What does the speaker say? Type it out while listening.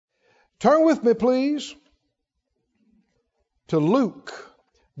Turn with me, please, to Luke,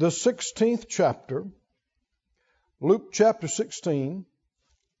 the 16th chapter. Luke chapter 16.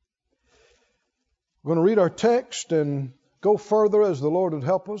 We're going to read our text and go further as the Lord would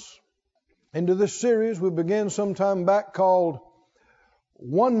help us into this series we began some time back called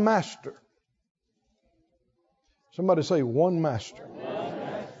One Master. Somebody say One Master. One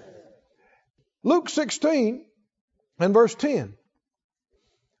Master. Luke 16 and verse 10.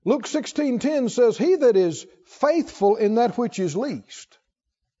 Luke 16:10 says, "He that is faithful in that which is least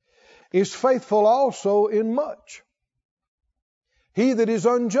is faithful also in much. He that is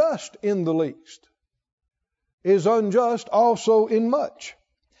unjust in the least is unjust also in much.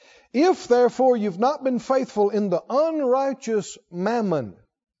 If therefore you've not been faithful in the unrighteous mammon."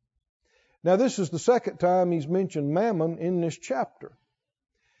 Now this is the second time he's mentioned mammon in this chapter.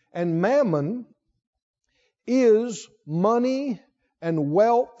 And mammon is money and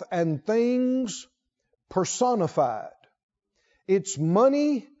wealth and things personified. It's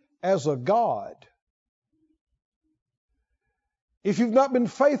money as a god. If you've not been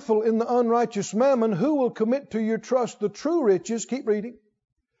faithful in the unrighteous mammon, who will commit to your trust the true riches? Keep reading.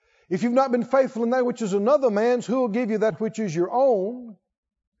 If you've not been faithful in that which is another man's, who will give you that which is your own?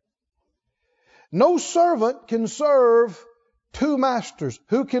 No servant can serve two masters.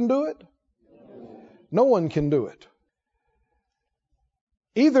 Who can do it? No one can do it.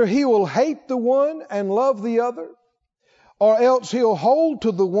 Either he will hate the one and love the other, or else he'll hold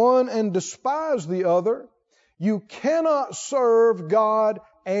to the one and despise the other. You cannot serve God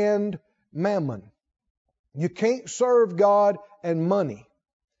and mammon. You can't serve God and money.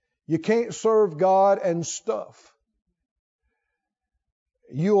 You can't serve God and stuff.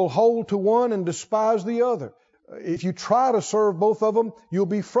 You'll hold to one and despise the other. If you try to serve both of them, you'll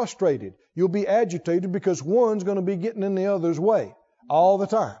be frustrated. You'll be agitated because one's going to be getting in the other's way all the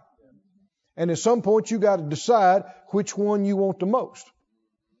time. And at some point you got to decide which one you want the most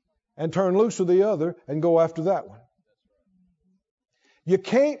and turn loose of the other and go after that one. You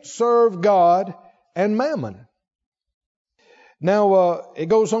can't serve God and mammon. Now it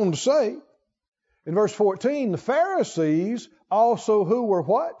goes on to say in verse 14, the Pharisees also who were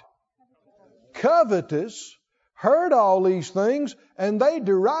what? Covetous, heard all these things, and they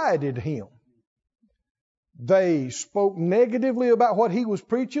derided him. They spoke negatively about what he was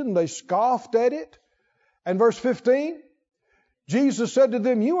preaching. They scoffed at it. And verse 15, Jesus said to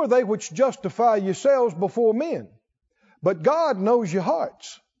them, "You are they which justify yourselves before men, but God knows your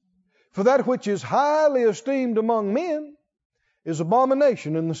hearts. For that which is highly esteemed among men is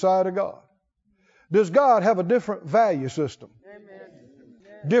abomination in the sight of God." Does God have a different value system?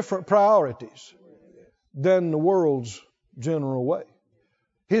 Amen. Different priorities than the world's general way?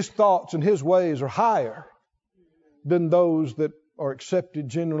 His thoughts and His ways are higher than those that are accepted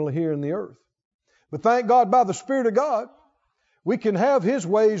generally here in the earth. But thank God, by the Spirit of God, we can have His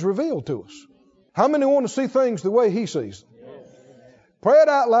ways revealed to us. How many want to see things the way He sees them? Yes. Pray it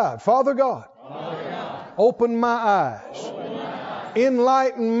out loud. Father God, open my eyes.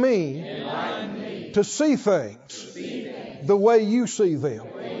 Enlighten me to see things the way You see them.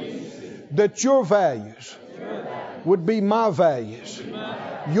 That Your values would be my values.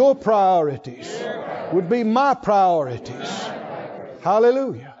 Your priorities would be my priorities.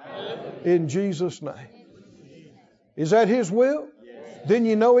 Hallelujah. In Jesus' name. Is that His will? Then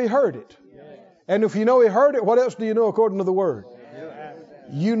you know He heard it. And if you know He heard it, what else do you know according to the Word?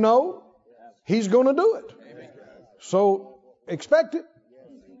 You know He's going to do it. So expect it.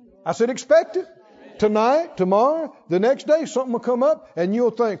 I said expect it. Tonight, tomorrow, the next day, something will come up and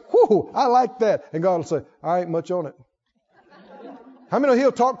you'll think, "Whoo, I like that." And God will say, "I ain't much on it." How many know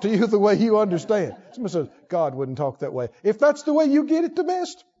He'll talk to you the way you understand? Somebody says, "God wouldn't talk that way." If that's the way you get it the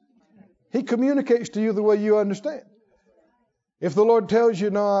best, He communicates to you the way you understand. If the Lord tells you,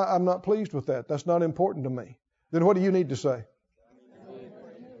 "No, I'm not pleased with that. That's not important to me," then what do you need to say?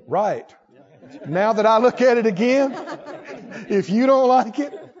 Right. Now that I look at it again, if you don't like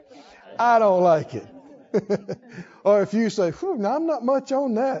it, I don't like it. Or if you say, "Whew, now I'm not much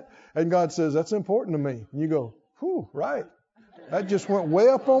on that," and God says, "That's important to me," and you go, "Whew, right. That just went way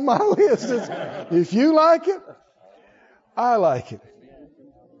up on my list. If you like it, I like it."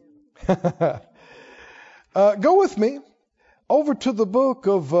 Go with me over to the book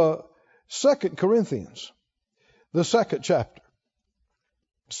of 2 Corinthians, the second chapter.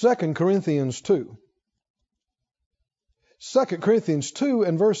 2 Corinthians 2. 2 Corinthians 2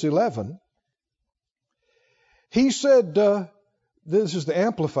 and verse 11. He said, this is the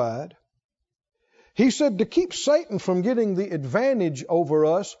Amplified. He said, to keep Satan from getting the advantage over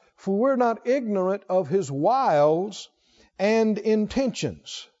us, for we're not ignorant of his wiles and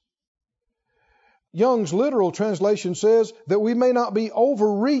intentions. Young's literal translation says that we may not be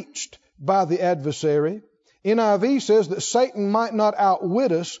overreached by the adversary. NIV says that Satan might not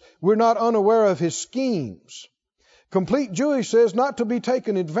outwit us. We're not unaware of his schemes. Complete Jewish says not to be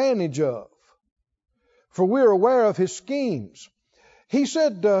taken advantage of, for we're aware of his schemes. He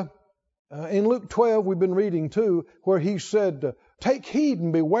said in Luke 12, we've been reading too, where he said, take heed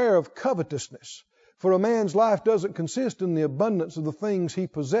and beware of covetousness, for a man's life doesn't consist in the abundance of the things he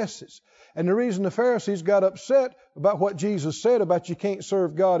possesses. And the reason the Pharisees got upset about what Jesus said about you can't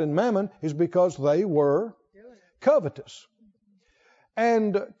serve God and mammon is because they were covetous.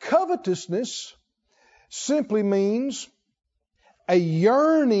 And covetousness simply means a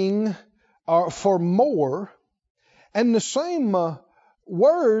yearning for more, and the same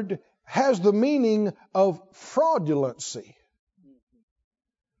word has the meaning of fraudulency.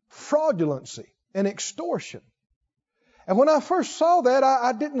 Fraudulency and extortion. And when I first saw that,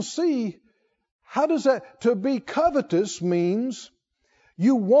 I didn't see, how does that, to be covetous means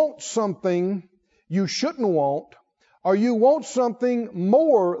you want something you shouldn't want, or you want something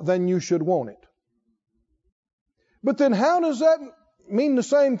more than you should want it. But then how does that mean the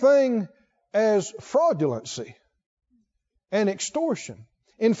same thing as fraudulency and extortion?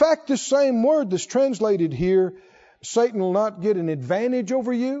 In fact, this same word that's translated here, Satan will not get an advantage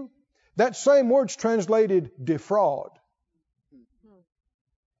over you, that same word's translated defraud.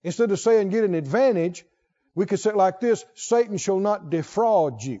 Instead of saying get an advantage, we could say it like this: Satan shall not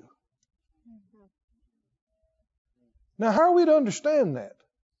defraud you. Now, how are we to understand that?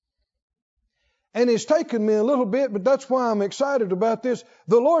 And it's taken me a little bit, but that's why I'm excited about this.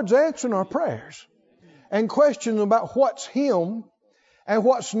 The Lord's answering our prayers and questions about what's Him and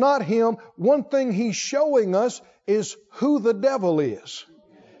what's not Him. One thing He's showing us is who the devil is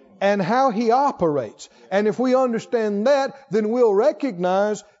and how he operates. And if we understand that, then we'll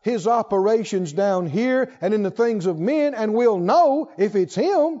recognize his operations down here and in the things of men, and we'll know if it's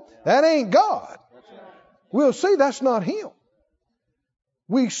him, that ain't God. We'll see that's not him.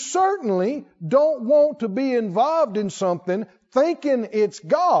 We certainly don't want to be involved in something thinking it's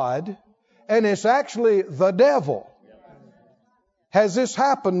God and it's actually the devil. Has this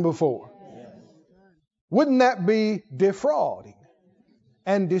happened before? Wouldn't that be defrauding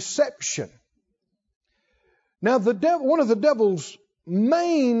and deception? Now, one of the devil's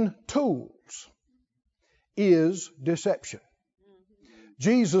main tools is deception.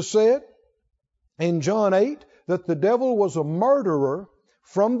 Jesus said in John 8 that the devil was a murderer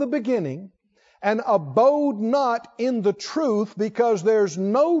from the beginning and abode not in the truth because there's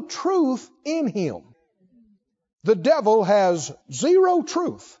no truth in him. The devil has zero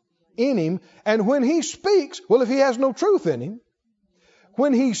truth in him, and when he speaks, well, if he has no truth in him,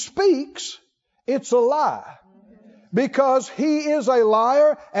 when he speaks, it's a lie. Because he is a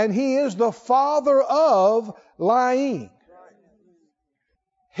liar and he is the father of lying.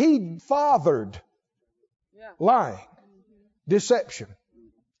 He fathered lying, deception.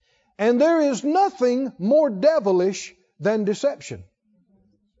 And there is nothing more devilish than deception,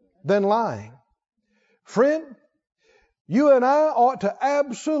 than lying. Friend, you and I ought to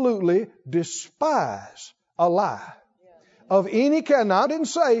absolutely despise a lie of any kind. Now, I didn't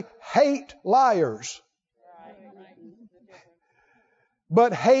say hate liars,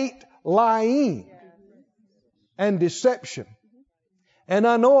 but hate lying and deception. And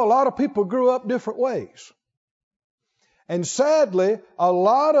I know a lot of people grew up different ways. And sadly, a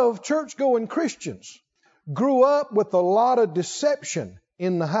lot of church-going Christians grew up with a lot of deception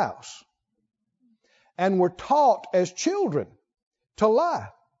in the house and were taught as children to lie.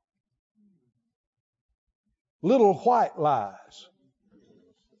 Little white lies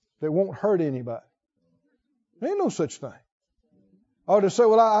that won't hurt anybody. There ain't no such thing. Or to say,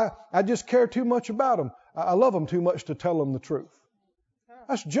 well, I just care too much about them. I love them too much to tell them the truth.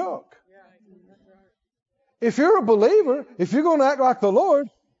 That's junk. If you're a believer, if you're going to act like the Lord,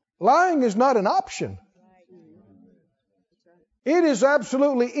 lying is not an option. It is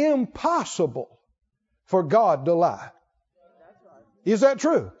absolutely impossible for God to lie. Is that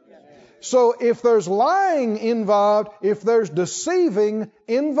true? So if there's lying involved, if there's deceiving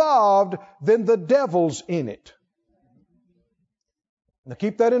involved, then the devil's in it. Now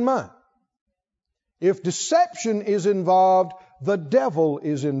keep that in mind. If deception is involved, the devil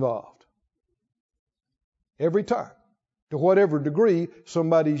is involved. Every time, to whatever degree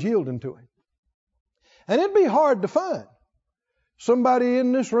somebody's yielding to him. And it'd be hard to find somebody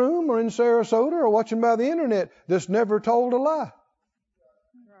in this room or in Sarasota or watching by the internet that's never told a lie.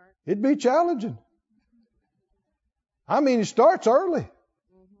 It'd be challenging. I mean, it starts early.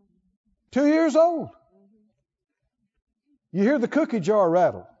 2 years old. You hear the cookie jar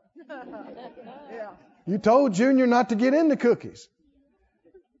rattle. You told Junior not to get into cookies.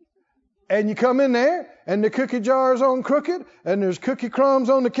 And you come in there, and the cookie jar is on crooked, and there's cookie crumbs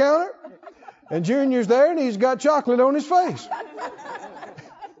on the counter, and Junior's there, and he's got chocolate on his face.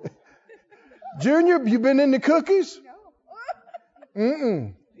 Junior, you been into cookies?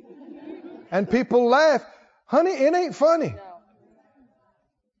 Mm-mm. And people laugh. Honey, it ain't funny.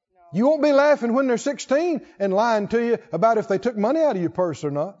 You won't be laughing when they're 16 and lying to you about if they took money out of your purse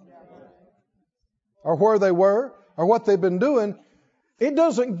or not, or where they were, or what they've been doing. It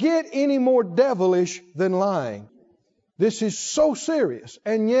doesn't get any more devilish than lying. This is so serious,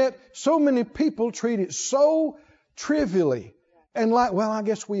 and yet so many people treat it so trivially and like, well, I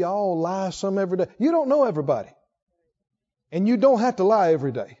guess we all lie some every day. You don't know everybody, and you don't have to lie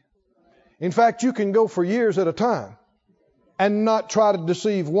every day. In fact, you can go for years at a time and not try to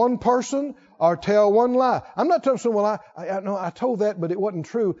deceive one person or tell one lie. I'm not telling someone, well, I told that, but it wasn't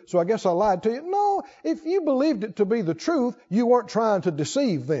true, so I guess I lied to you. No, if you believed it to be the truth, you weren't trying to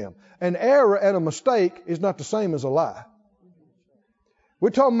deceive them. An error and a mistake is not the same as a lie. We're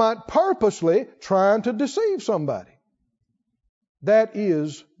talking about purposely trying to deceive somebody. That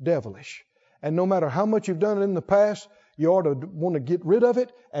is devilish. And no matter how much you've done it in the past, you ought to want to get rid of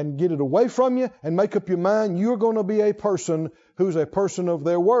it and get it away from you and make up your mind you're going to be a person who's a person of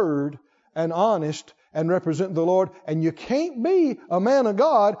their word and honest and represent the Lord. And you can't be a man of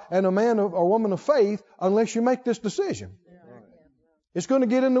God and a man or woman of faith unless you make this decision. It's going to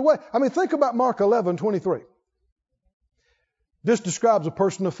get in the way. I mean, think about Mark 11:23. This describes a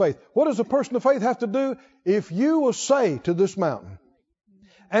person of faith. What does a person of faith have to do? If you will say to this mountain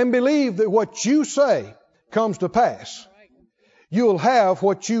and believe that what you say comes to pass, you'll have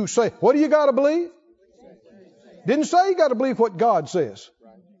what you say. What do you got to believe? Didn't say you got to believe what God says.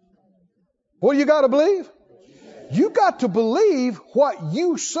 What do you got to believe? You got to believe what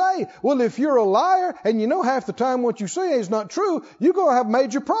you say. Well, if you're a liar and you know half the time what you say is not true, you're going to have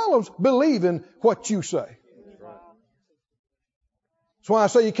major problems believing what you say. That's why I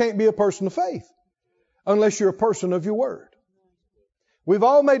say you can't be a person of faith unless you're a person of your word. We've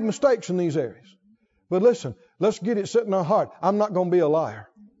all made mistakes in these areas. But listen, let's get it set in our heart. I'm not going to be a liar.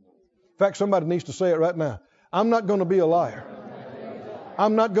 In fact, somebody needs to say it right now. I'm not going to be a liar.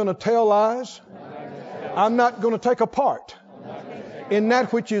 I'm not going to tell lies. I'm not going to take a part in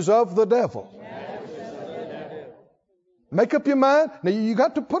that which is of the devil. Make up your mind. Now, you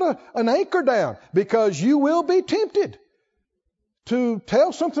got to put an anchor down because you will be tempted to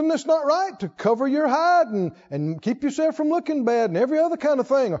tell something that's not right, to cover your hide and keep yourself from looking bad and every other kind of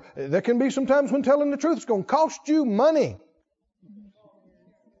thing. There can be some times when telling the truth is going to cost you money.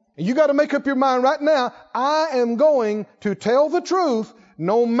 And you got to make up your mind right now, I am going to tell the truth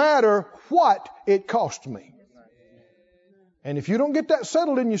no matter what it costs me. And if you don't get that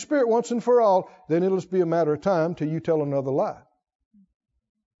settled in your spirit once and for all, then it'll just be a matter of time till you tell another lie.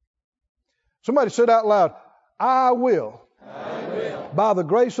 Somebody said out loud, I will. By the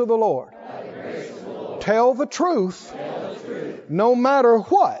grace of the Lord, tell the truth, no matter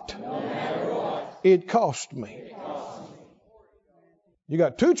what it cost me. You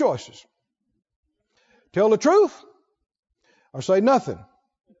got two choices. Tell the truth or say nothing.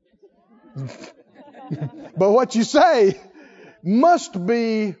 But what you say must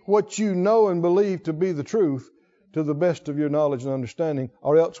be what you know and believe to be the truth to the best of your knowledge and understanding,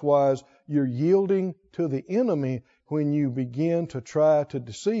 or elsewise you're yielding to the enemy when you begin to try to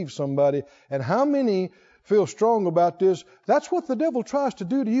deceive somebody. And how many feel strong about this? That's what the devil tries to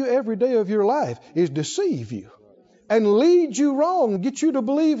do to you every day of your life, is deceive you and lead you wrong, get you to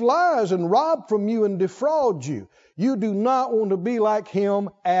believe lies and rob from you and defraud you. You do not want to be like him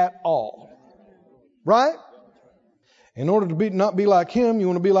at all. Right? In order to not be like him, you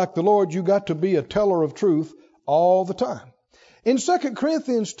want to be like the Lord, you got to be a teller of truth all the time. In 2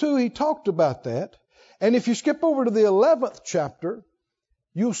 Corinthians 2, he talked about that. And if you skip over to the 11th chapter,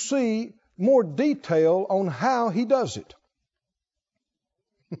 you'll see more detail on how he does it.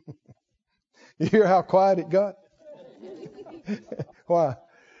 You hear how quiet it got? Why?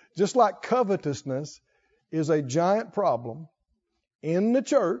 Just like covetousness is a giant problem in the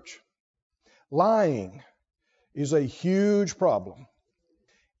church, lying is a huge problem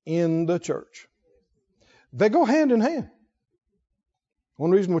in the church. They go hand in hand.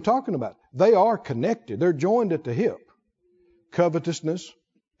 One reason we're talking about it. They are connected. They're joined at the hip. Covetousness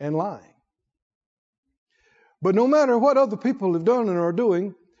and lying. But no matter what other people have done and are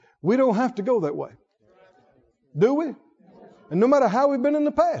doing, we don't have to go that way. Do we? And no matter how we've been in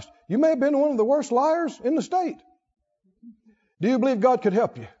the past. You may have been one of the worst liars in the state. Do you believe God could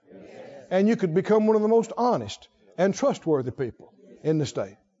help you? And you could become one of the most honest and trustworthy people in the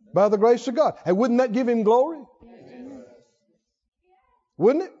state. By the grace of God. And wouldn't that give Him glory?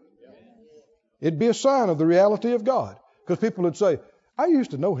 Wouldn't it? It'd be a sign of the reality of God. Because people would say, I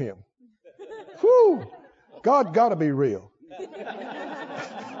used to know Him. Whew, God got to be real.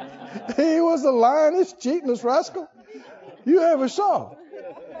 He was the lyingest, cheatingest rascal you ever saw.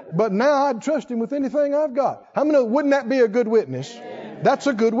 But now I'd trust Him with anything I've got. How many know, wouldn't that be a good witness? That's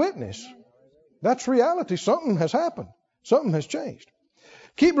a good witness. That's reality. Something has happened. Something has changed.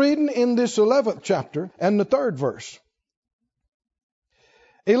 Keep reading in this 11th chapter and the 3rd verse.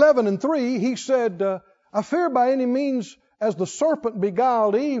 11:3, he said, I fear by any means as the serpent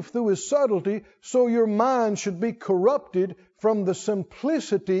beguiled Eve through his subtlety, so your mind should be corrupted from the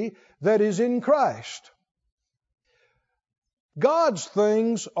simplicity that is in Christ. God's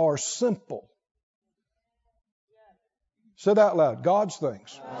things are simple. Say that out loud. God's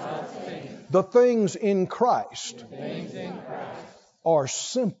things. The things in Christ are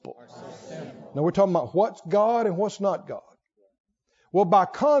simple. Now we're talking about what's God and what's not God. Well, by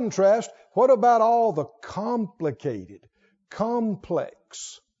contrast, what about all the complicated,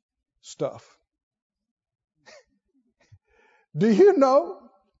 complex stuff? Do you know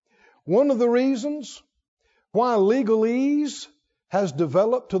one of the reasons why legalese has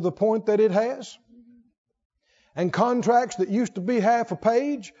developed to the point that it has? And contracts that used to be half a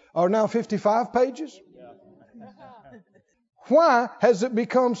page are now 55 pages? Why has it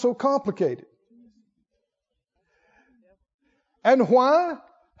become so complicated? And why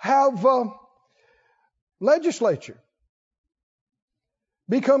have legislature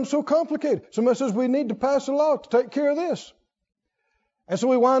become so complicated? Somebody says we need to pass a law to take care of this. And so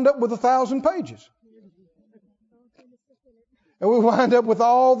we wind up with 1,000 pages. And we wind up with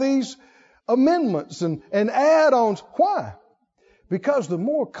all these amendments and add-ons. Why? Because the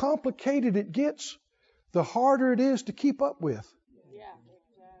more complicated it gets, the harder it is to keep up with.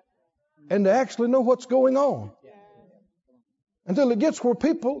 And to actually know what's going on. Until it gets where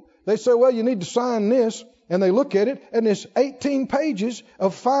people, they say, well, you need to sign this. And they look at it, and it's 18 pages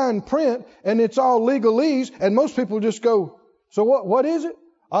of fine print, and it's all legalese. And most people just go, so what is it?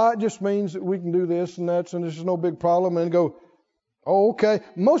 It just means that we can do this and that, and this is no big problem. And go, oh, okay.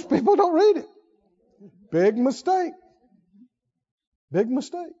 Most people don't read it. Big mistake. Big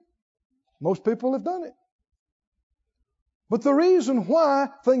mistake. Most people have done it. But the reason why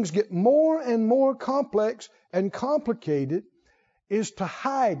things get more and more complex and complicated is to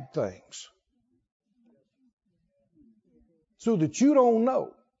hide things. So that you don't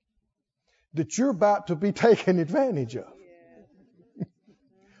know that you're about to be taken advantage of.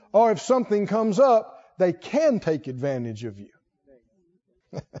 Or if something comes up, they can take advantage of you.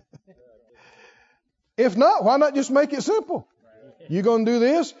 If not, why not just make it simple? You're going to do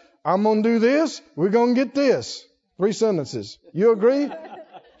this, I'm going to do this, we're going to get this. 3 sentences. You agree?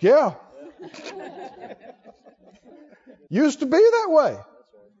 Yeah. Used to be that way.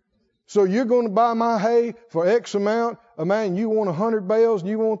 So you're going to buy my hay for X amount. Man, you want 100 bales and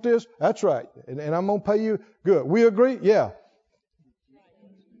you want this? That's right. And I'm going to pay you. Good. We agree? Yeah.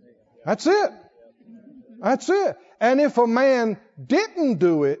 That's it. That's it. And if a man didn't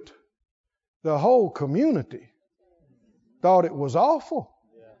do it, the whole community thought it was awful.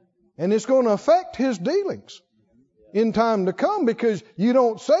 And it's going to affect his dealings in time to come because you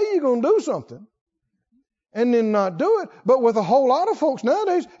don't say you're going to do something and then not do it. But with a whole lot of folks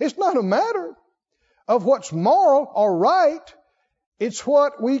nowadays, it's not a matter of what's moral or right. It's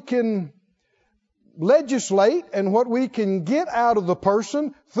what we can legislate and what we can get out of the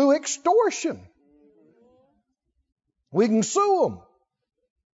person through extortion. We can sue them.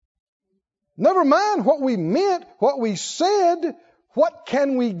 Never mind what we meant, what we said. What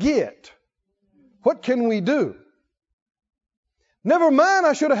can we get? What can we do? Never mind,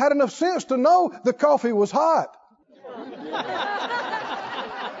 I should have had enough sense to know the coffee was hot.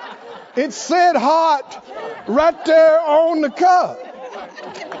 It said hot right there on the cup.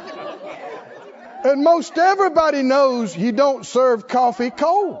 And most everybody knows you don't serve coffee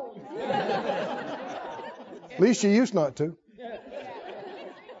cold. At least you used not to.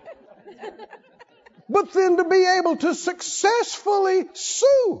 But then to be able to successfully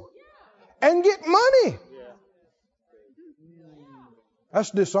sue and get money.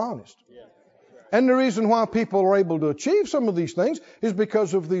 That's dishonest. And the reason why people are able to achieve some of these things is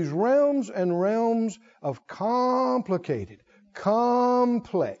because of these realms and realms of complicated,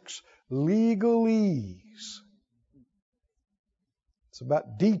 complex legalese. It's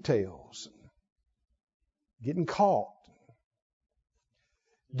about details and getting caught.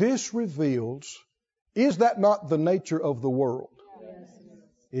 This reveals, is that not the nature of the world? Yes.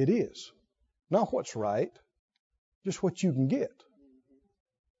 It is. Not what's right, just what you can get.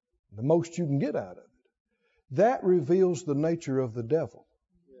 the most you can get out of it. That reveals the nature of the devil.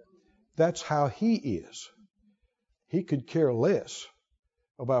 That's how he is. He could care less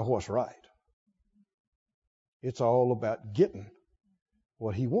about what's right. It's all about getting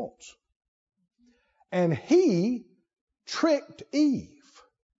what he wants. And he tricked Eve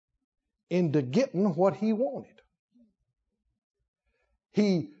into getting what he wanted.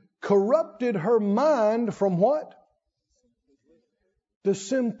 He corrupted her mind from what? The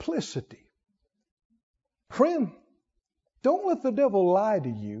simplicity. Friend, don't let the devil lie to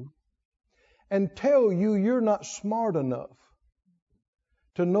you and tell you you're not smart enough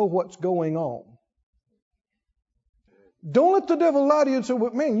to know what's going on. Don't let the devil lie to you and say,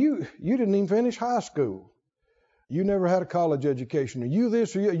 well, man, you didn't even finish high school. You never had a college education. Or you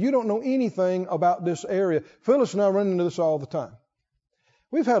this or you don't know anything about this area. Phyllis and I run into this all the time.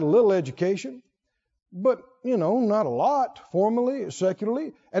 We've had a little education, but, not a lot formally,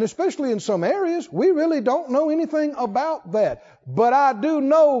 secularly, and especially in some areas, we really don't know anything about that. But I do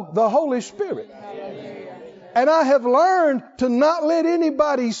know the Holy Spirit. And I have learned to not let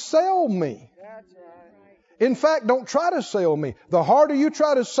anybody sell me. In fact, don't try to sell me. The harder you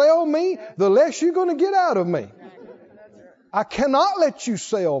try to sell me, the less you're going to get out of me. I cannot let you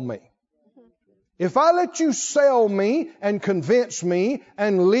sell me. If I let you sell me and convince me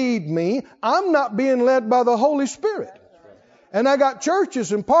and lead me, I'm not being led by the Holy Spirit. And I got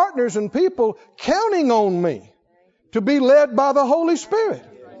churches and partners and people counting on me to be led by the Holy Spirit.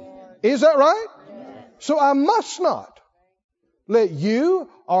 Is that right? So I must not let you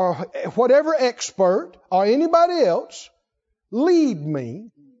or whatever expert or anybody else lead me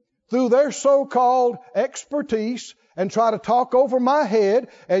through their so-called expertise and try to talk over my head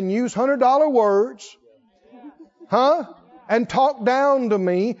and use $100 words, and talk down to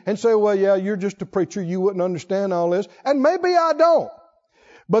me and say, well, yeah, you're just a preacher. You wouldn't understand all this. And maybe I don't.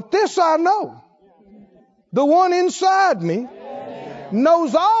 But this I know. The one inside me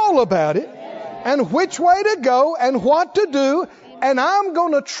knows all about it and which way to go and what to do. And I'm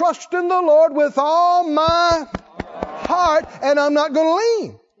going to trust in the Lord with all my heart, and I'm not going to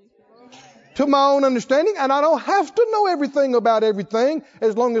lean to my own understanding, and I don't have to know everything about everything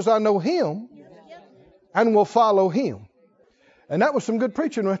as long as I know Him and will follow Him. And that was some good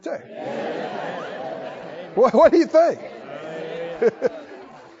preaching right there. What do you think?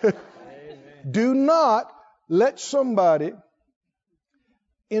 Do not let somebody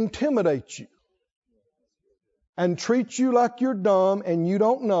intimidate you and treat you like you're dumb and you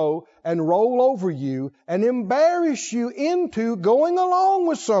don't know and roll over you and embarrass you into going along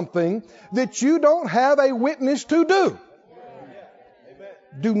with something that you don't have a witness to do.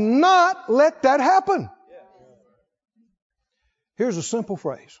 Do not let that happen. Here's a simple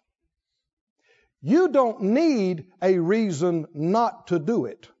phrase. You don't need a reason not to do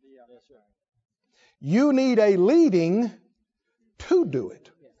it. You need a leading to do it.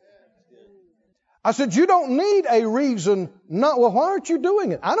 I said, you don't need a reason not. Well, why aren't you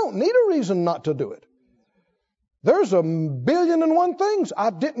doing it? I don't need a reason not to do it. There's 1,000,001 things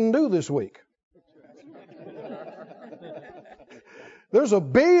I didn't do this week. There's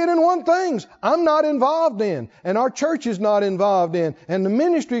 1,000,001 things I'm not involved in, and our church is not involved in, and the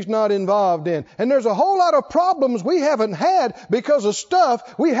ministry's not involved in. And there's a whole lot of problems we haven't had because of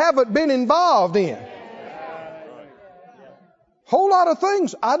stuff we haven't been involved in. Whole lot of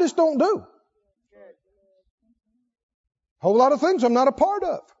things I just don't do. Whole lot of things I'm not a part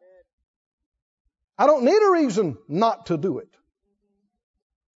of. I don't need a reason not to do it.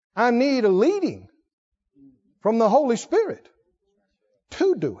 I need a leading from the Holy Spirit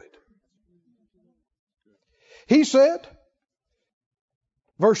to do it. He said,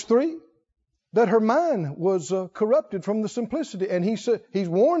 verse 3, that her mind was corrupted from the simplicity. And he said, he's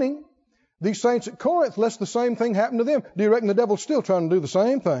warning these saints at Corinth lest the same thing happen to them. Do you reckon the devil's still trying to do the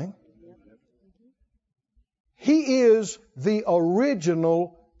same thing? He is the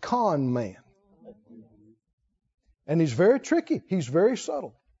original con man. And he's very tricky. He's very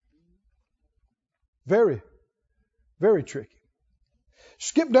subtle. Very, very tricky.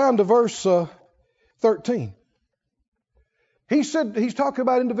 Skip down to verse 13. He said, he's talking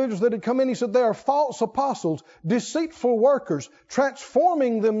about individuals that had come in. He said, they are false apostles, deceitful workers,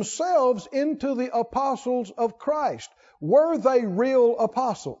 transforming themselves into the apostles of Christ. Were they real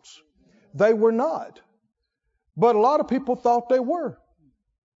apostles? They were not. But a lot of people thought they were.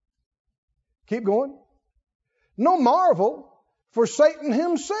 Keep going. No marvel, for Satan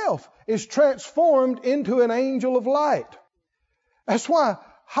himself is transformed into an angel of light. That's why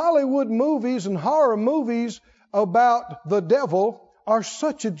Hollywood movies and horror movies about the devil are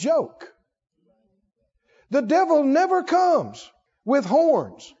such a joke. The devil never comes with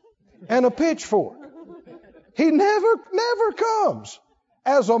horns. and a pitchfork. He never comes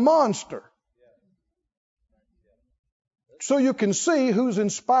as a monster. So you can see who's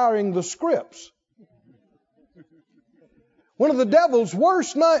inspiring the scripts. One of the devil's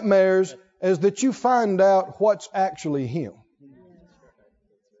worst nightmares is that you find out what's actually him.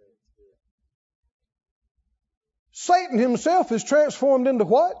 Satan himself is transformed into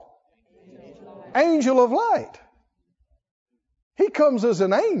what? Angel of light. He comes as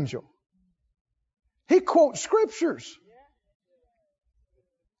an angel. He quotes scriptures.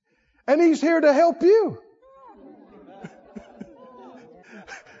 And he's here to help you.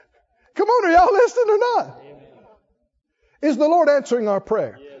 Come on, are y'all listening or not? Is the Lord answering our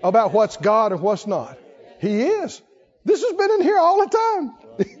prayer about what's God and what's not? He is. This has been in here all the time.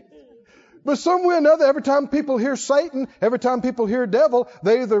 But some way or another, every time people hear Satan, every time people hear devil,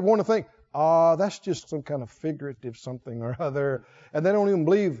 they either want to think, that's just some kind of figurative something or other. And they don't even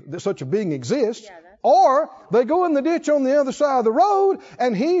believe that such a being exists. Or they go in the ditch on the other side of the road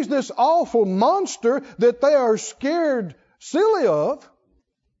and he's this awful monster that they are scared silly of.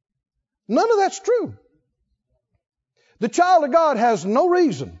 None of that's true. The child of God has no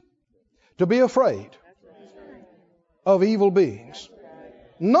reason to be afraid of evil beings.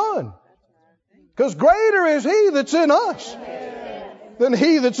 None. Because greater is He that's in us than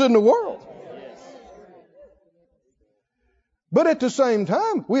he that's in the world. But at the same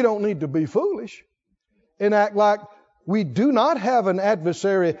time, we don't need to be foolish and act like we do not have an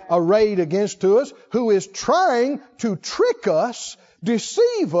adversary arrayed against us who is trying to trick us,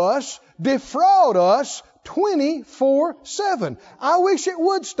 deceive us, defraud us 24/7. I wish it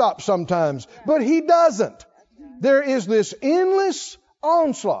would stop sometimes, but he doesn't. There is this endless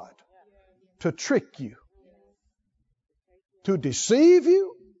onslaught to trick you, to deceive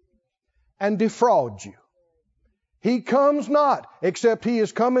you, and defraud you. He comes not, except he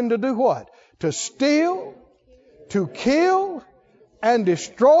is coming to do what? To steal, to kill, and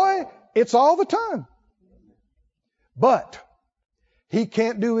destroy. It's all the time. But he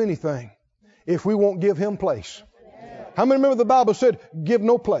can't do anything if we won't give him place. How many remember the Bible said, give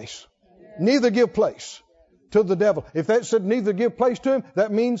no place, neither give place to the devil? If that said neither give place to him,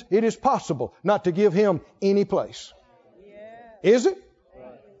 that means it is possible not to give him any place. Is it?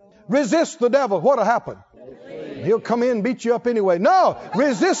 Resist the devil. What'll happen? He'll come in and beat you up anyway. No,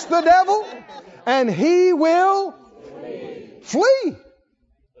 resist the devil and he will flee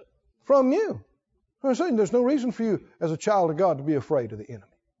from you. I'm saying there's no reason for you as a child of God to be afraid of the enemy.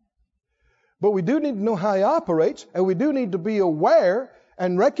 But we do need to know how he operates, and we do need to be aware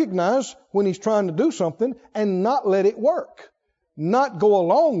and recognize when he's trying to do something and not let it work. Not go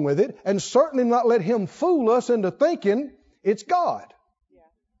along with it, and certainly not let him fool us into thinking it's God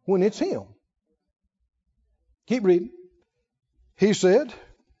when it's him. Keep reading. He said,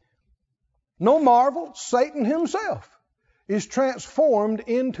 no marvel, Satan himself is transformed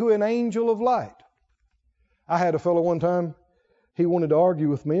into an angel of light. I had a fellow one time, he wanted to argue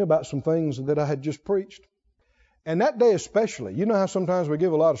with me about some things that I had just preached. And that day especially, you know how sometimes we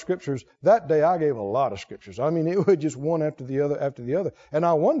give a lot of scriptures? That day I gave a lot of scriptures. I mean, it was just one after the other. And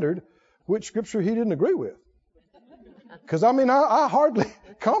I wondered which scripture he didn't agree with. Because I mean, I hardly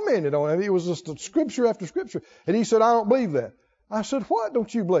commented on it. It was just scripture after scripture. And he said, I don't believe that. I said, what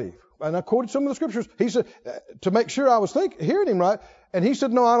don't you believe? And I quoted some of the scriptures. He said, to make sure I was hearing him right. And he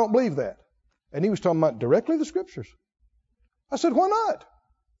said, no, I don't believe that. And he was talking about directly the scriptures. I said, why not?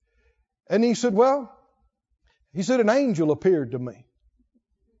 And he said, an angel appeared to me.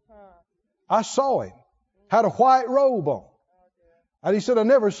 I saw him. Had a white robe on. And he said, I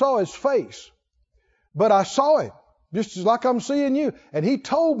never saw his face. But I saw him. Just as like I'm seeing you. And he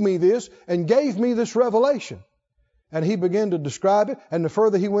told me this and gave me this revelation. And he began to describe it. And the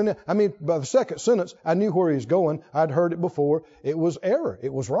further he went in, by the second sentence, I knew where he was going. I'd heard it before. It was error.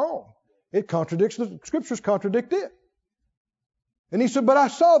 It was wrong. It contradicts, the scriptures contradict it. And he said, but I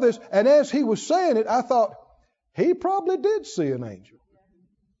saw this. And as he was saying it, I thought, he probably did see an angel.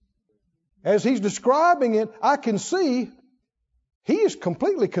 As he's describing it, I can see he is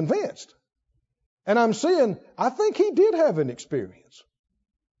completely convinced. And I'm seeing, I think he did have an experience.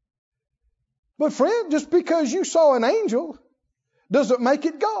 But friend, just because you saw an angel doesn't make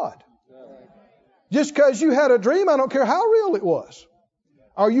it God. Just because you had a dream, I don't care how real it was.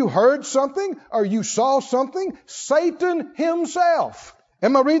 Or you heard something, or you saw something, Satan himself.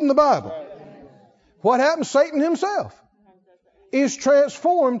 Am I reading the Bible? What happened? Satan himself is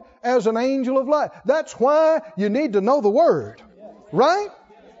transformed as an angel of light. That's why you need to know the Word. Right?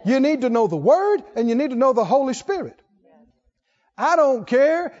 You need to know the Word and you need to know the Holy Spirit. I don't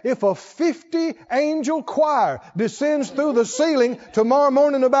care if a 50-angel choir descends through the ceiling tomorrow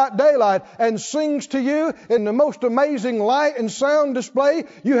morning about daylight and sings to you in the most amazing light and sound display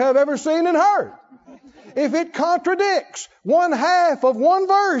you have ever seen and heard. If it contradicts one half of one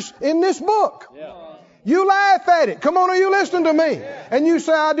verse in this book, you laugh at it. Come on, are you listening to me? And you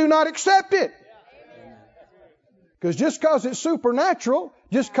say, I do not accept it. Because just because it's supernatural,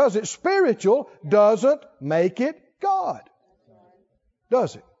 just because it's spiritual, doesn't make it God.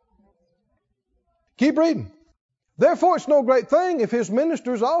 Does it? Keep reading. Therefore it's no great thing if his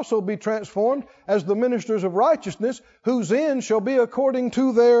ministers also be transformed as the ministers of righteousness, whose end shall be according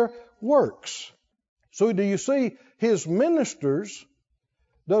to their works. So do you see his ministers?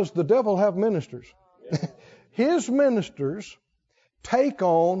 Does the devil have ministers? His ministers take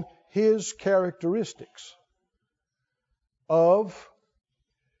on his characteristics of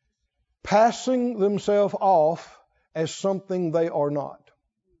passing themselves off as something they are not.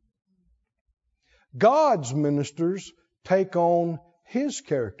 God's ministers take on his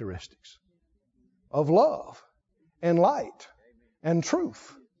characteristics of love and light and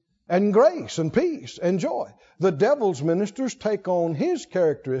truth and grace and peace and joy. The devil's ministers take on his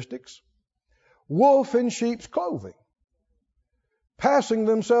characteristics, wolf in sheep's clothing, passing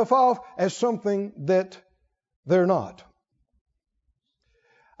themselves off as something that they're not.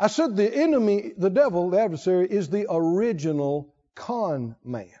 I said the enemy, the devil, the adversary, is the original con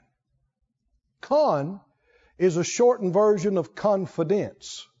man. Con is a shortened version of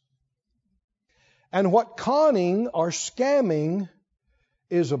confidence. And what conning or scamming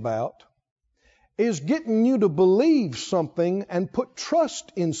is about is getting you to believe something and put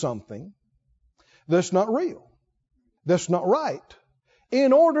trust in something that's not real, that's not right,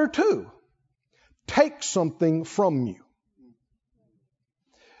 in order to take something from you.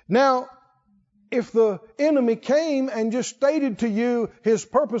 Now, if the enemy came and just stated to you his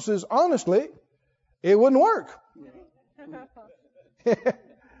purposes honestly, it wouldn't work.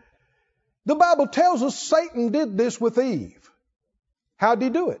 The Bible tells us Satan did this with Eve. How'd he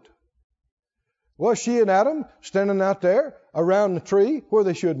do it? Well, she and Adam standing out there around the tree where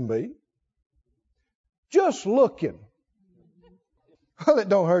they shouldn't be, just looking. Well, it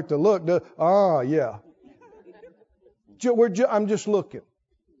don't hurt to look. Yeah. I'm just looking.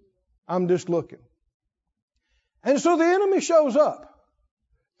 I'm just looking. And so the enemy shows up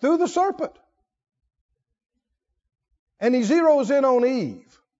through the serpent. And he zeroes in on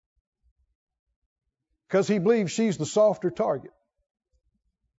Eve because he believes she's the softer target.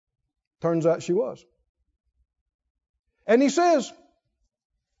 Turns out she was. And he says,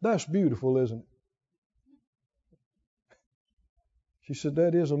 that's beautiful, isn't it? She said,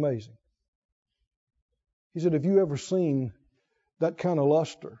 that is amazing. He said, have you ever seen that kind of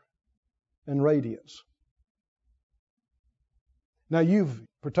luster and radiance? Now you've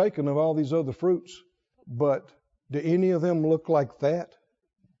partaken of all these other fruits, but do any of them look like that?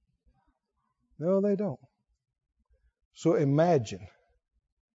 No, they don't. So imagine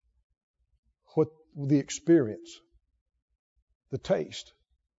what the experience, the taste.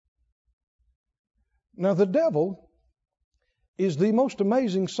 Now the devil is the most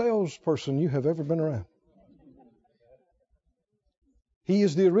amazing salesperson you have ever been around. He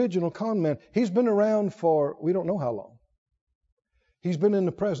is the original con man. He's been around for we don't know how long. He's been in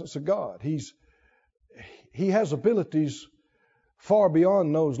the presence of God. He has abilities far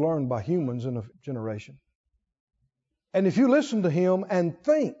beyond those learned by humans in a generation. And if you listen to him and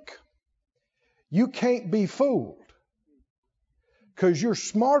think, you can't be fooled because you're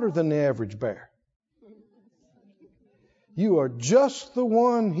smarter than the average bear. You are just the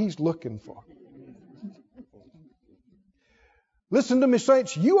one he's looking for. Listen to me,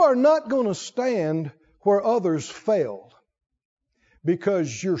 saints. You are not going to stand where others failed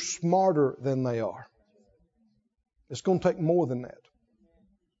because you're smarter than they are. It's going to take more than that.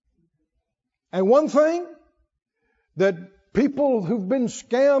 And one thing that people who've been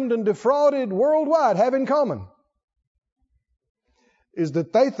scammed and defrauded worldwide have in common is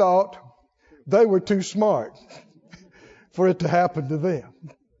that they thought they were too smart for it to happen to them.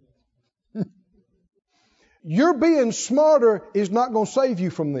 Your being smarter is not going to save you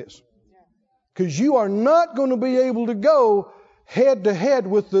from this. Because you are not going to be able to go head to head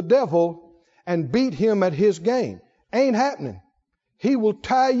with the devil and beat him at his game. Ain't happening. He will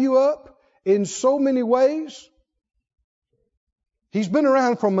tie you up in so many ways. He's been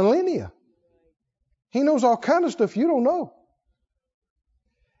around for millennia. He knows all kinds of stuff you don't know.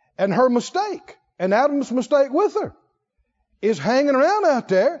 And her mistake, and Adam's mistake with her, is hanging around out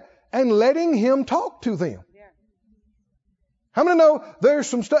there and letting him talk to them. How many know there's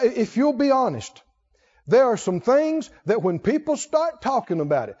some stuff, if you'll be honest, There are some things that when people start talking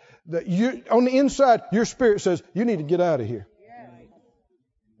about it, that you, on the inside, your spirit says, you need to get out of here.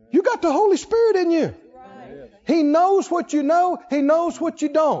 You got the Holy Spirit in you. He knows what you know. He knows what you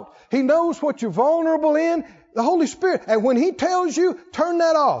don't. He knows what you're vulnerable in. The Holy Spirit. And when He tells you, turn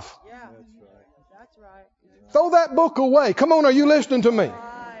that off. Yeah. That's right. Throw that book away. Come on, are you listening to me?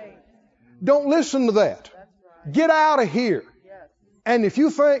 Right. Don't listen to that. That's right. Get out of here. Yes. And if you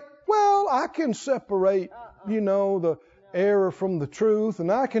think, well, I can separate, the error from the truth, and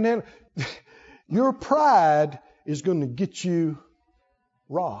I can handle, your pride is going to get you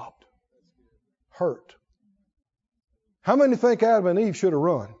robbed, hurt. How many think Adam and Eve should have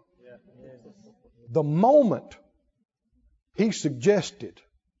run? The moment He suggested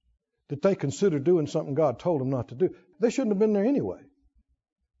that they consider doing something God told them not to do, they shouldn't have been there anyway.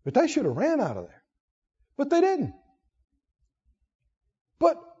 But they should have ran out of there. But they didn't.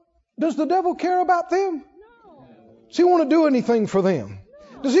 But does the devil care about them? No. Does he want to do anything for them?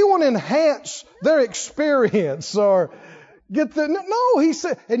 No. Does he want to enhance their experience or get the... No, he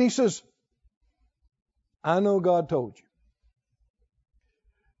says, I know God told you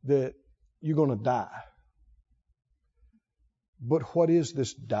that you're going to die. But what is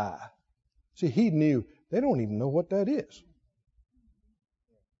this die? See, He knew. They don't even know what that is.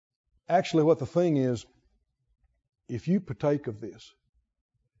 Actually, what the thing is, if you partake of this,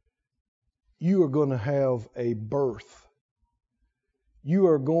 you are going to have a birth. You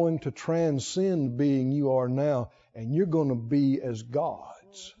are going to transcend being you are now, and you're going to be as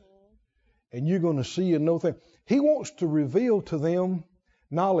gods. And you're going to see and know things. He wants to reveal to them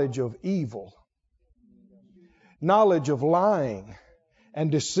knowledge of evil, knowledge of lying and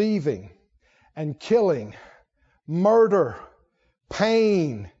deceiving and killing, murder,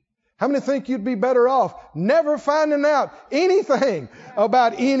 pain. How many think you'd be better off never finding out anything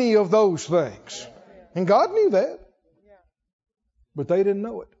about any of those things? And God knew that. But they didn't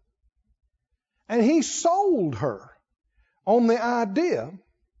know it. And He sold her on the idea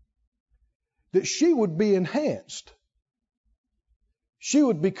that she would be enhanced. She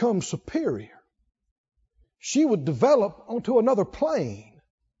would become superior. She would develop onto another plane,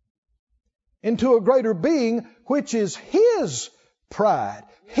 into a greater being, which is His pride.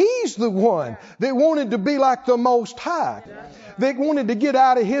 He's the one that wanted to be like the Most High, that wanted to get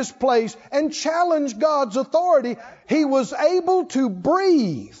out of His place and challenge God's authority. He was able to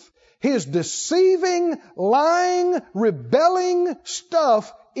breathe His deceiving, lying, rebelling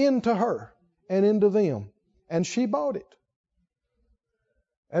stuff into her and into them. And she bought it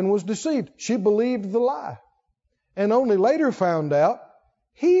and was deceived. She believed the lie and only later found out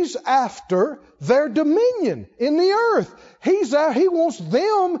He's after their dominion in the earth. He wants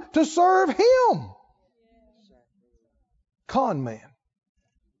them to serve Him. Con man.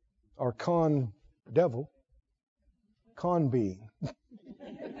 Or con devil. Con being.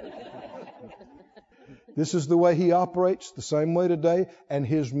 This is the way he operates, the same way today, and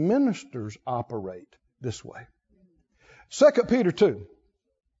his ministers operate this way. 2 Peter 2.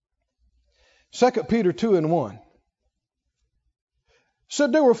 2 Peter 2:1.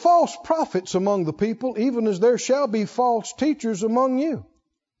 Said there were false prophets among the people, even as there shall be false teachers among you.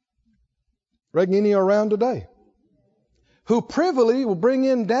 Reckon any are around today. Who privily will bring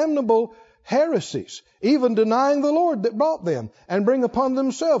in damnable heresies, even denying the Lord that brought them, and bring upon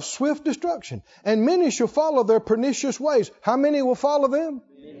themselves swift destruction. And many shall follow their pernicious ways. How many will follow them?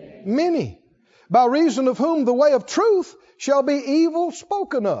 Many. By reason of whom the way of truth shall be evil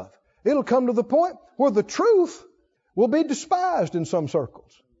spoken of. It'll come to the point where the truth will be despised in some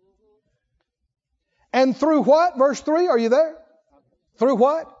circles. And through what? Verse 3, are you there? Through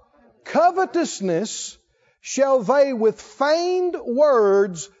what? Covetousness shall they with feigned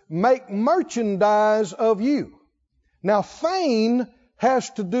words make merchandise of you. Now, feign has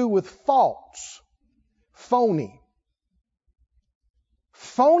to do with false, phony.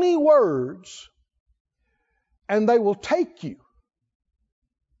 Phony words, and they will take you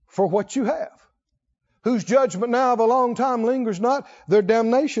for what you have. Whose judgment now of a long time lingers not, their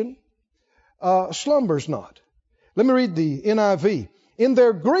damnation slumbers not. Let me read the NIV. In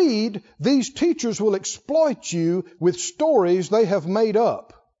their greed, these teachers will exploit you with stories they have made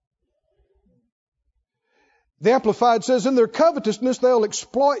up. The Amplified says, in their covetousness, they'll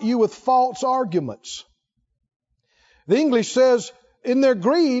exploit you with false arguments. The English says, in their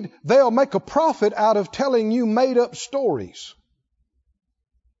greed, they'll make a profit out of telling you made up stories.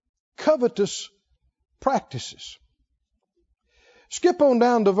 Covetous practices. Skip on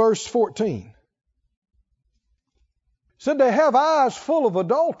down to verse 14. Said they have eyes full of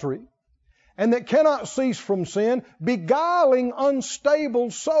adultery and that cannot cease from sin, beguiling unstable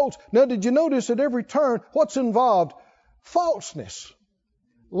souls. Now, did you notice at every turn what's involved? Falseness,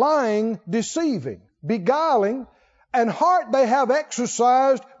 lying, deceiving, beguiling, and heart they have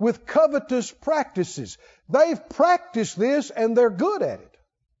exercised with covetous practices. They've practiced this and they're good at it.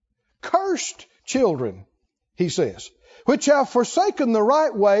 Cursed children, he says, which have forsaken the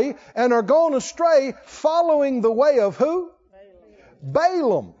right way and are gone astray, following the way of who?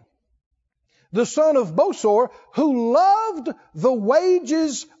 Balaam, the son of Bosor, who loved the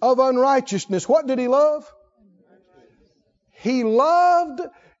wages of unrighteousness. What did he love? He loved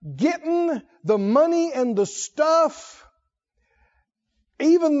getting the money and the stuff,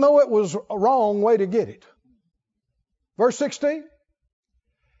 even though it was a wrong way to get it. Verse 16.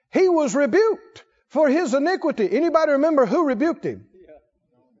 He was rebuked for his iniquity. Anybody remember who rebuked him?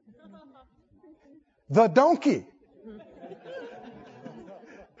 The donkey.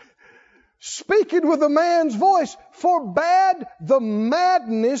 Speaking with a man's voice, forbade the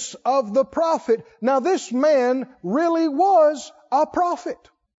madness of the prophet. Now this man really was a prophet.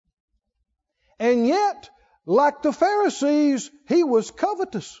 And yet, like the Pharisees, he was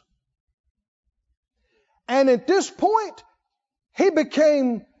covetous. And at this point,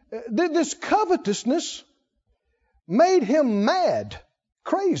 this covetousness made him mad,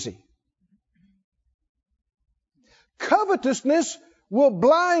 crazy. Covetousness will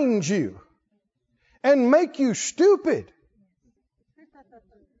blind you and make you stupid.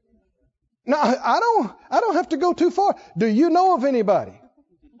 Now, I don't have to go too far. Do you know of anybody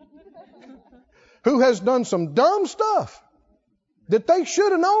who has done some dumb stuff that they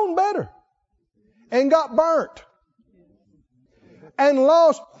should have known better and got burnt and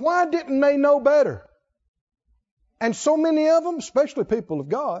lost? Why didn't they know better? And so many of them, especially people of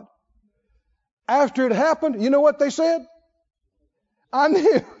God, after it happened, you know what they said?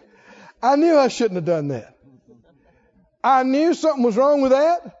 I knew I shouldn't have done that. I knew something was wrong with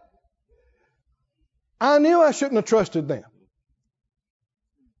that. I knew I shouldn't have trusted them.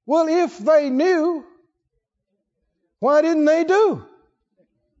 Well, if they knew, why didn't they do?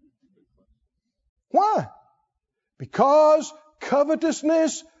 Why? Because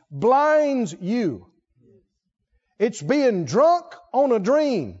covetousness blinds you. It's being drunk on a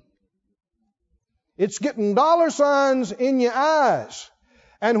dream. It's getting dollar signs in your eyes.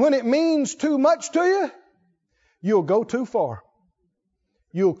 And when it means too much to you, you'll go too far.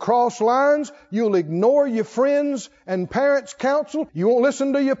 You'll cross lines. You'll ignore your friends and parents' counsel. You won't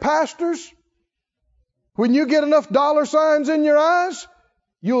listen to your pastors. When you get enough dollar signs in your eyes,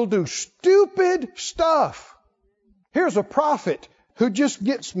 you'll do stupid stuff. Here's a prophet who just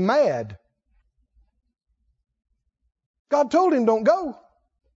gets mad. God told him, don't go.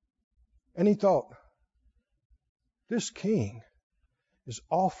 And he thought, this king is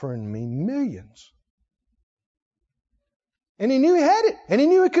offering me millions. And he knew he had it. And he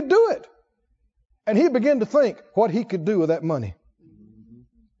knew he could do it. And he began to think what he could do with that money.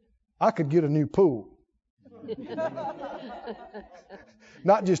 I could get a new pool.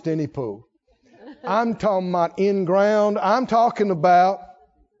 Not just any pool. I'm talking about in ground. I'm talking about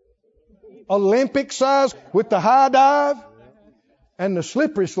Olympic size with the high dive and the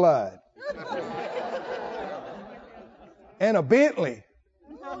slippery slide. And a Bentley.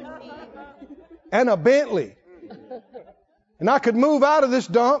 And a Bentley. And I could move out of this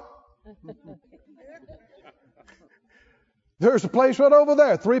dump. There's a place right over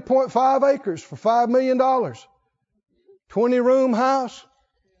there, 3.5 acres for $5 million. 20-room house.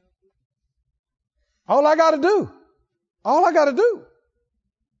 All I got to do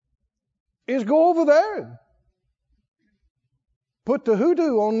is go over there and put the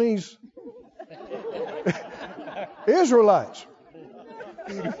hoodoo on these Israelites.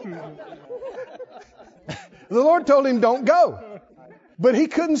 The Lord told him, don't go. But he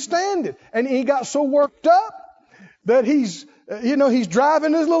couldn't stand it. And he got so worked up that he's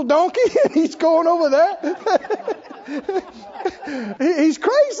driving his little donkey and he's going over there. He's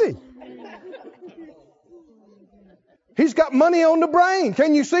crazy. He's got money on the brain.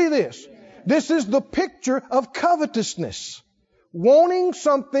 Can you see this? This is the picture of covetousness. Wanting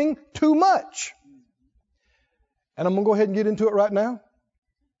something too much. And I'm going to go ahead and get into it right now.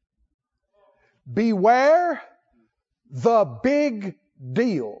 Beware the big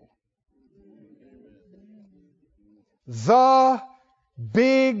deal. The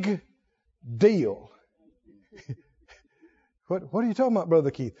big deal. What are you talking about,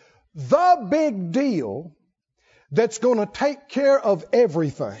 Brother Keith? The big deal that's going to take care of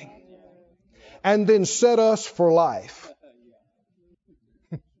everything and then set us for life.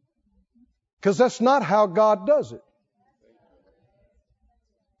 Because that's not how God does it.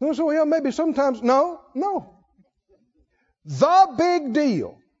 So, well, maybe sometimes. No. The big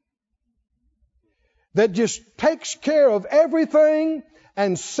deal that just takes care of everything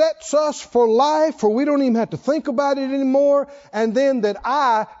and sets us for life, where we don't even have to think about it anymore, and then that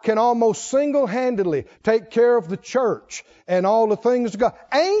I can almost single-handedly take care of the church and all the things of God,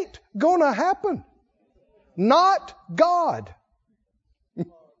 ain't gonna happen. Not God.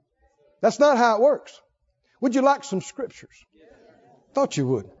 That's not how it works. Would you like some scriptures? Thought you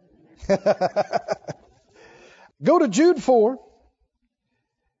would. Go to Jude 4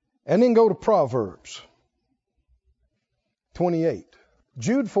 and then go to Proverbs 28.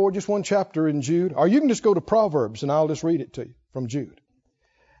 Jude 4, just one chapter in Jude. Or you can just go to Proverbs and I'll just read it to you from Jude.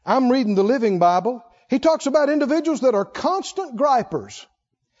 I'm reading the Living Bible. He talks about individuals that are constant gripers,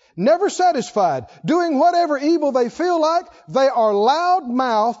 never satisfied, doing whatever evil they feel like. They are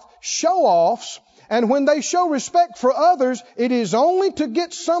loud-mouthed show-offs, and when they show respect for others, it is only to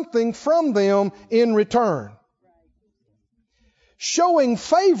get something from them in return. Showing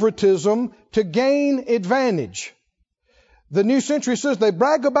favoritism to gain advantage. The New Century says they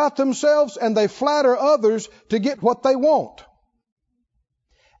brag about themselves and they flatter others to get what they want.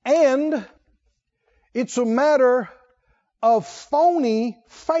 And it's a matter of phony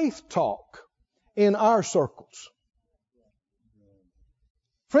faith talk in our circles.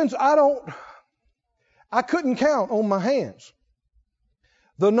 Friends, I couldn't count on my hands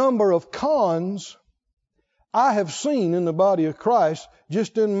the number of cons I have seen in the body of Christ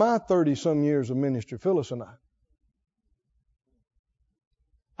just in my 30-some years of ministry, Phyllis and I.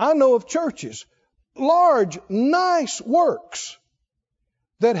 I know of churches, large, nice works,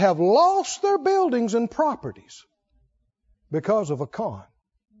 that have lost their buildings and properties because of a con.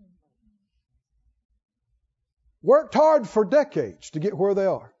 Worked hard for decades to get where they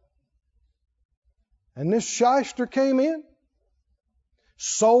are. And this shyster came in,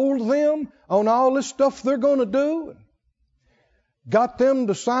 sold them on all this stuff they're going to do, and got them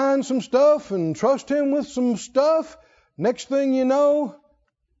to sign some stuff and trust him with some stuff. Next thing you know,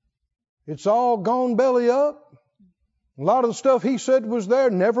 it's all gone belly up. A lot of the stuff he said was there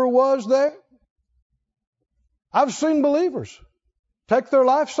never was there. I've seen believers take their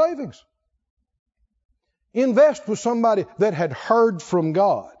life savings, invest with somebody that had heard from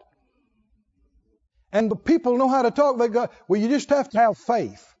God. And the people know how to talk. They go, well, you just have to have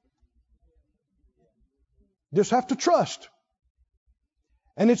faith. Just have to trust.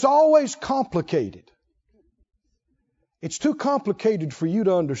 And it's always complicated. It's too complicated for you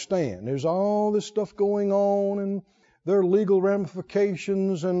to understand. There's all this stuff going on, and there are legal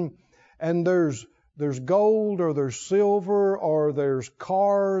ramifications, and there's gold, or there's silver, or there's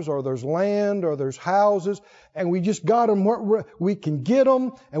cars, or there's land, or there's houses, and we just got them where we can get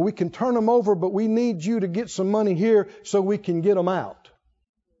them, and we can turn them over, but we need you to get some money here so we can get them out.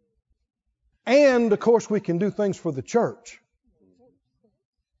 And, of course, we can do things for the church.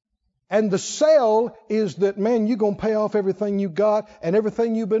 And the sell is that, man, you're going to pay off everything you got and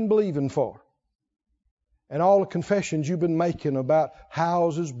everything you've been believing for. And all the confessions you've been making about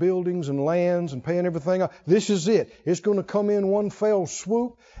houses, buildings, and lands and paying everything off. This is it. It's going to come in one fell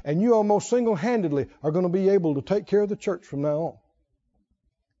swoop, and you almost single-handedly are going to be able to take care of the church from now on.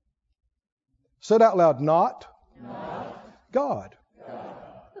 Say it out loud. Not God.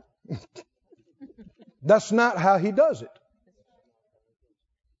 That's not how He does it.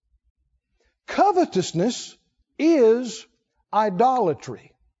 Covetousness is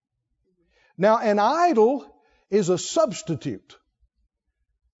idolatry. Now, an idol is a substitute,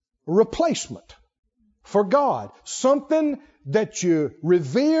 a replacement for God. Something that you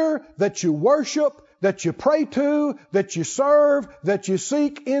revere, that you worship, that you pray to, that you serve, that you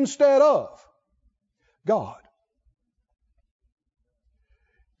seek instead of God.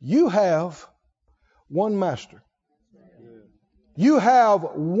 You have one master. You have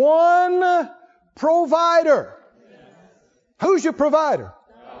one provider. Who's your provider?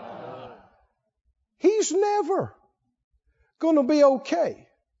 He's never going to be okay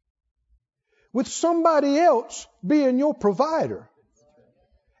with somebody else being your provider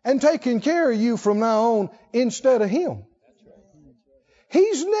and taking care of you from now on instead of Him.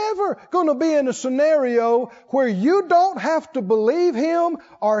 He's never going to be in a scenario where you don't have to believe Him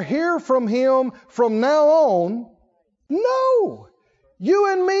or hear from Him from now on. No.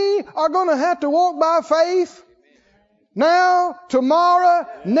 You and me are going to have to walk by faith now, tomorrow,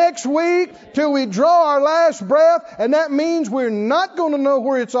 next week, till we draw our last breath. And that means we're not going to know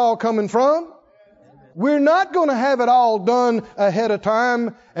where it's all coming from. We're not going to have it all done ahead of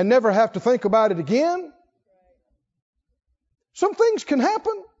time and never have to think about it again. Some things can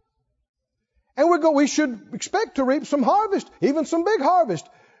happen. And we should expect to reap some harvest, even some big harvest.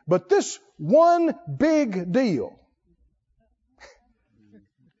 But this one big deal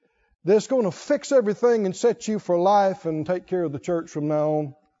that's going to fix everything and set you for life and take care of the church from now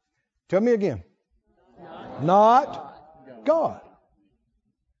on. Tell me again. Not God.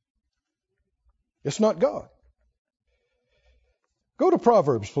 It's not God. Go to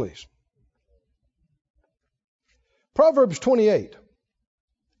Proverbs, please. Proverbs 28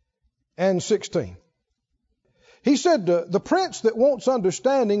 and 16. He said, the prince that wants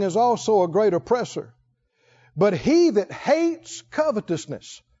understanding is also a great oppressor, but he that hates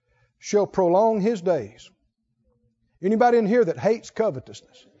covetousness shall prolong his days. Anybody in here that hates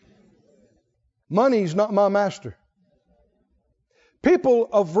covetousness? Money's not my master. People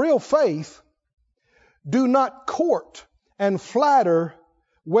of real faith do not court and flatter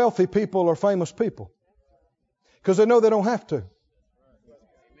wealthy people or famous people because they know they don't have to.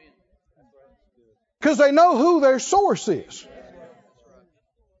 Because they know who their source is.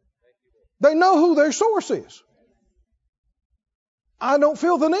 They know who their source is. I don't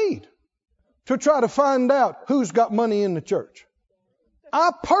feel the need to try to find out who's got money in the church.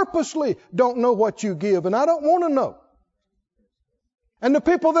 I purposely don't know what you give, and I don't want to know. And the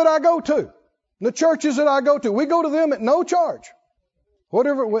people that I go to, the churches that I go to, we go to them at no charge.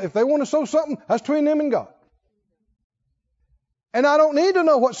 Whatever, if they want to sow something, that's between them and God. And I don't need to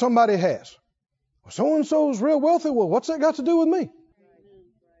know what somebody has. So-and-so's real wealthy. Well, what's that got to do with me?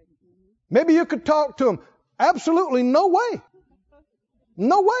 Maybe you could talk to them. Absolutely no way.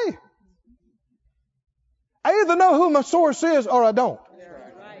 No way. I either know who my source is or I don't.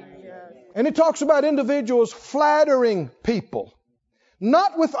 And it talks about individuals flattering people.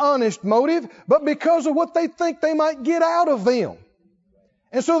 Not with honest motive, but because of what they think they might get out of them.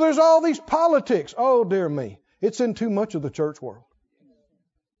 And so there's all these politics. Oh, dear me. It's in too much of the church world.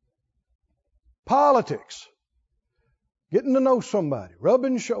 Politics. Getting to know somebody.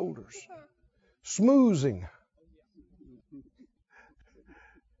 Rubbing shoulders. Smoozing.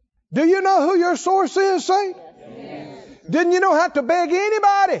 Do you know who your source is, saint? Yes. Didn't you don't have to beg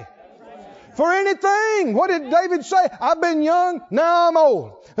anybody for anything. What did David say? I've been young, now I'm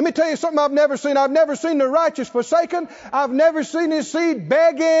old. Let me tell you something I've never seen. I've never seen the righteous forsaken. I've never seen his seed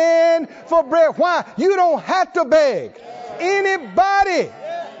begging for bread. Why? You don't have to beg anybody.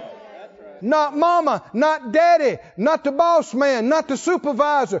 Not mama, not daddy, not the boss man, not the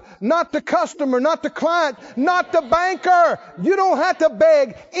supervisor, not the customer, not the client, not the banker. You don't have to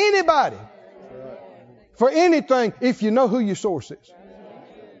beg anybody for anything if you know who your source is.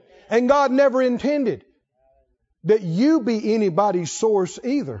 And God never intended that you be anybody's source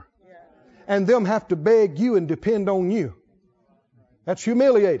either. And them have to beg you and depend on you. That's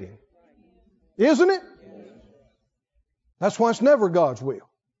humiliating. Isn't it? That's why it's never God's will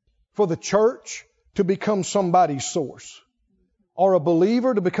for the church to become somebody's source, or a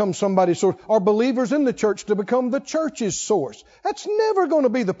believer to become somebody's source, or believers in the church to become the church's source. That's never going to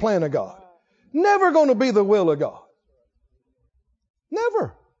be the plan of God. Never going to be the will of God.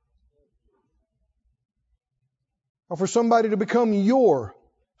 Never. Or for somebody to become your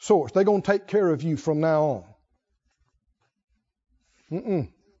source. They're going to take care of you from now on.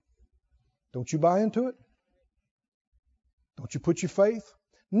 Don't you buy into it? Don't you put your faith?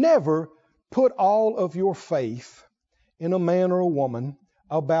 Never put all of your faith in a man or a woman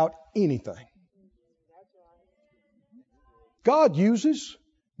about anything. God uses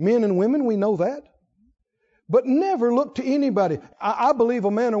men and women, we know that. But never look to anybody. I believe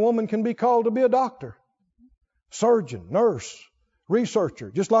a man or woman can be called to be a doctor, surgeon, nurse,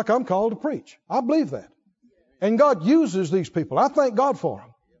 researcher, just like I'm called to preach. I believe that. And God uses these people. I thank God for them.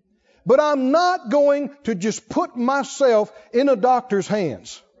 But I'm not going to just put myself in a doctor's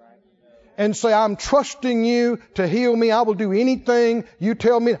hands and say, I'm trusting you to heal me. I will do anything you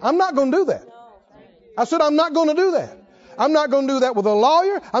tell me. I'm not going to do that. I said, I'm not going to do that. I'm not going to do that with a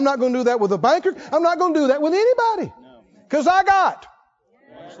lawyer. I'm not going to do that with a banker. I'm not going to do that with anybody. Because I got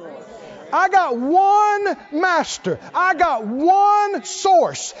one master. I got one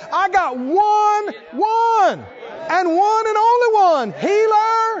source. I got one. And one and only one.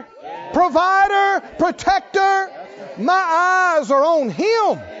 Healer, provider, protector. My eyes are on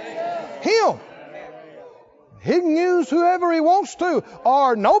Him. Him. He can use whoever He wants to,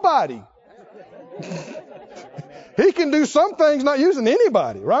 or nobody. He can do some things not using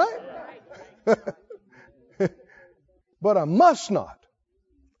anybody, right? But I must not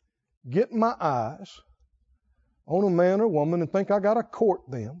get my eyes on a man or woman and think I got to court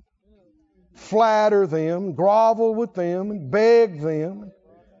them, flatter them, grovel with them, and beg them,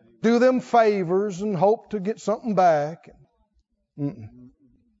 do them favors and hope to get something back.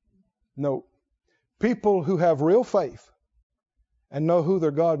 No. People who have real faith and know who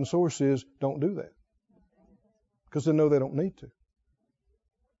their God and source is, don't do that. Because they know they don't need to.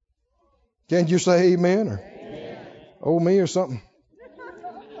 Can't you say amen or oh me or something?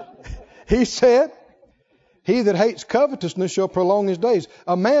 He said, he that hates covetousness shall prolong his days.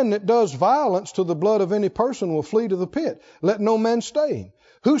 A man that does violence to the blood of any person will flee to the pit. Let no man stay him.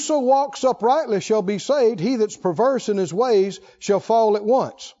 Whoso walks uprightly shall be saved. He that's perverse in his ways shall fall at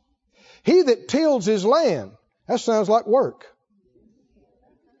once. He that tills his land, that sounds like work,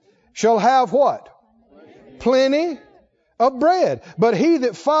 shall have what? Plenty of bread. But he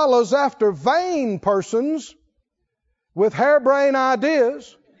that follows after vain persons with harebrained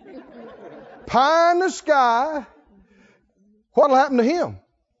ideas, pie in the sky, what'll happen to him?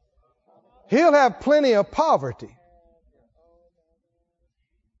 He'll have plenty of poverty.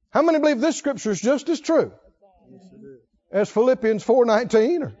 How many believe this scripture is just as true as Philippians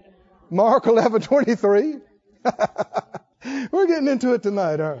 4:19 or Mark 11:23? We're getting into it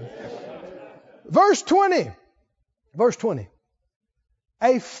tonight, aren't we? Verse 20. Verse 20.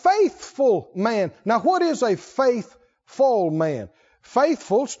 A faithful man. Now, what is a faithful man?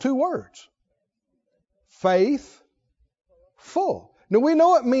 Faithful's two words. Faithful. Now, we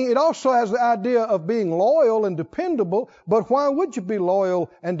know it also has the idea of being loyal and dependable, but why would you be loyal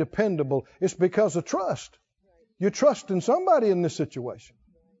and dependable? It's because of trust. You trust in somebody in this situation.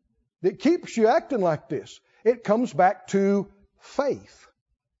 It keeps you acting like this. It comes back to faith.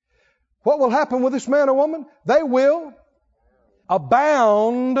 What will happen with this man or woman? They will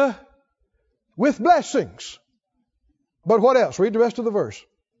abound with blessings. But what else? Read the rest of the verse.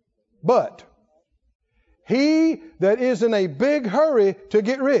 But he that is in a big hurry to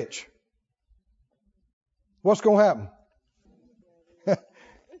get rich, what's going to happen?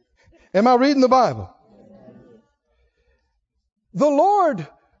 Am I reading the Bible? The Lord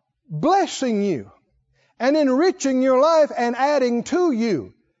blessing you and enriching your life and adding to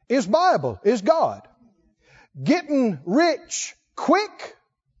you is Bible, is God. Getting rich quick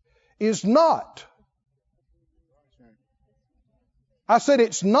is not. I said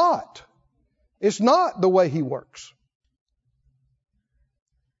it's not. It's not the way He works.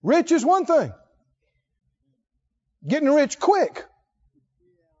 Rich is one thing. Getting rich quick,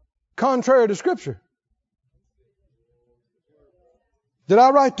 contrary to Scripture. Did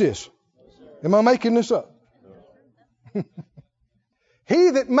I write this? Am I making this up? He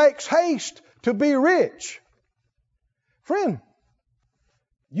that makes haste to be rich. Friend,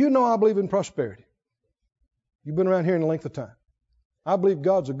 you know I believe in prosperity. You've been around here in a length of time. I believe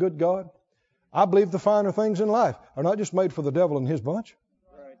God's a good God. I believe the finer things in life are not just made for the devil and his bunch.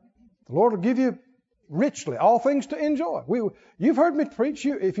 The Lord will give you richly all things to enjoy. You've heard me preach.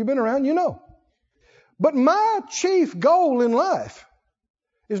 If you've been around, you know. But my chief goal in life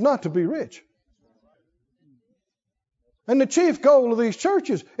is not to be rich. And the chief goal of these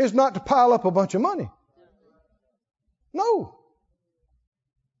churches is not to pile up a bunch of money. No.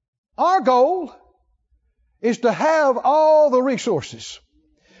 Our goal is to have all the resources,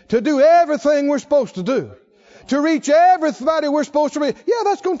 to do everything we're supposed to do, to reach everybody we're supposed to reach. Yeah,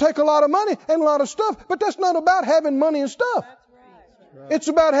 that's going to take a lot of money and a lot of stuff, but that's not about having money and stuff. It's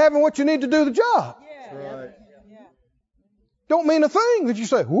about having what you need to do the job. Don't mean a thing that you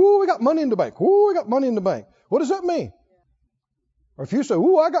say, ooh, we got money in the bank. Ooh, we got money in the bank. What does that mean? Or if you say,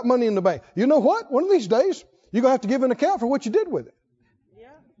 ooh, I got money in the bank. You know what? One of these days, you're going to have to give an account for what you did with it.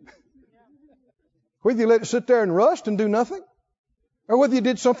 Whether you let it sit there and rust and do nothing, or whether you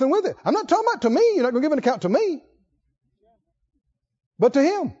did something with it. I'm not talking about to me. You're not going to give an account to me. But to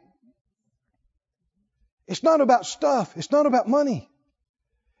Him. It's not about stuff. It's not about money.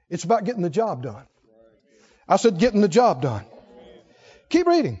 It's about getting the job done. I said getting the job done. Keep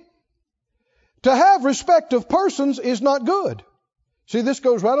reading. To have respect of persons is not good. See, this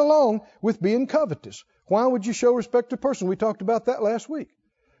goes right along with being covetous. Why would you show respect to persons? We talked about that last week.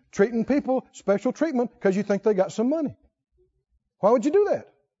 Treating people special treatment because you think they got some money. Why would you do that?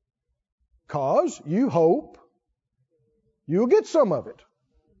 Because you hope you'll get some of it.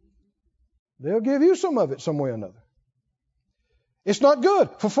 They'll give you some of it some way or another. It's not good.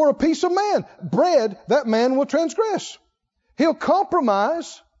 For a piece of bread, that man will transgress. He'll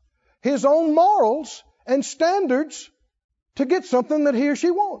compromise his own morals and standards to get something that he or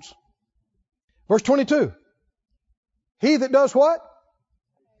she wants. Verse 22. He that does what?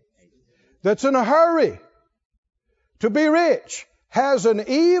 That's in a hurry to be rich has an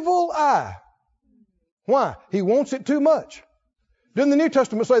evil eye. Why? He wants it too much. Didn't the New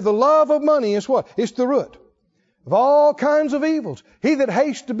Testament say the love of money is what? It's the root of all kinds of evils. He that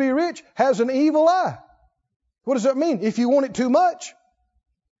hastes to be rich has an evil eye. What does that mean? If you want it too much,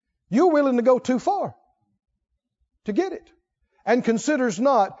 you're willing to go too far to get it. and considers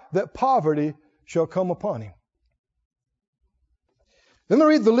not that poverty shall come upon him. Let me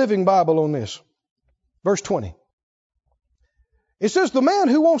read the Living Bible on this. Verse 20. It says, the man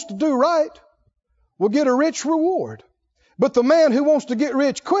who wants to do right will get a rich reward, but the man who wants to get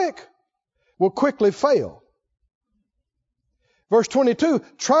rich quick will quickly fail. Verse 22,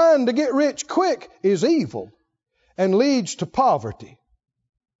 trying to get rich quick is evil and leads to poverty.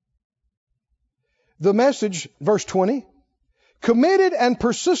 The Message, verse 20, committed and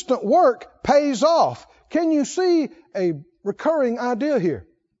persistent work pays off. Can you see a recurring idea here?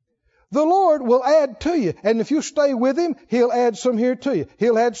 The Lord will add to you, and if you stay with Him, He'll add some here to you.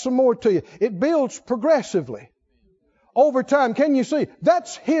 He'll add some more to you. It builds progressively. Over time, can you see?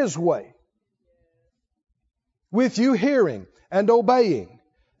 That's His way. With you hearing and obeying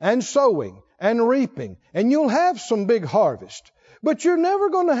and sowing and reaping, and you'll have some big harvest. But you're never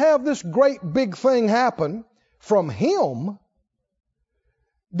going to have this great big thing happen from Him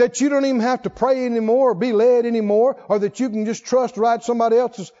that you don't even have to pray anymore or be led anymore, or that you can just trust ride somebody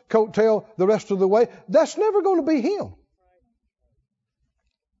else's coattail the rest of the way. That's never going to be Him.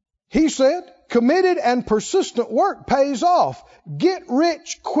 He said, committed and persistent work pays off. Get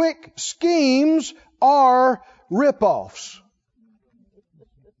rich quick schemes are rip-offs.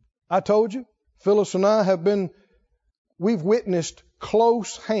 I told you, Phyllis and I we've witnessed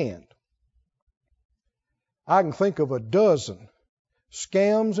close hand. I can think of a dozen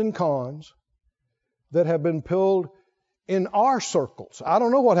scams and cons that have been pulled in our circles. I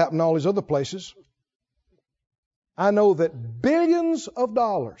don't know what happened in all these other places. I know that billions of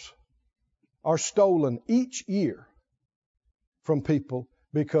dollars are stolen each year from people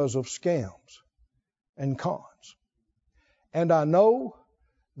because of scams and cons. And I know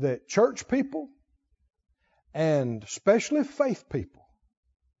that church people, and especially faith people,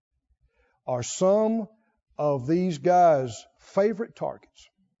 are some of these guys' favorite targets.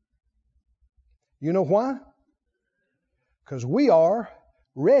 You know why? Because we are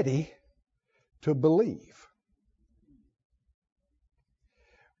ready to believe.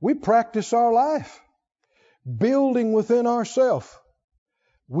 We practice our life building within ourselves.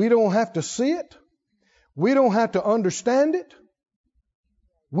 We don't have to see it. We don't have to understand it.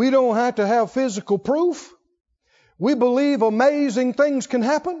 We don't have to have physical proof. We believe amazing things can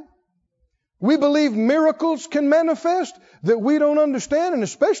happen. We believe miracles can manifest that we don't understand, and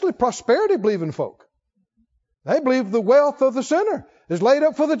especially prosperity believing folk. They believe the wealth of the sinner is laid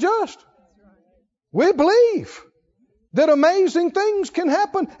up for the just. We believe that amazing things can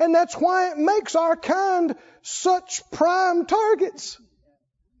happen, and that's why it makes our kind such prime targets.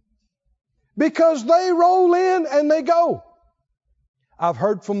 Because they roll in and they go, I've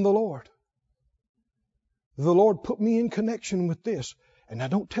heard from the Lord. The Lord put me in connection with this, and I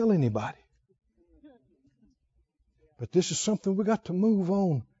don't tell anybody. But this is something we got to move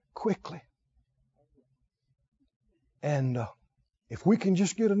on quickly. And if we can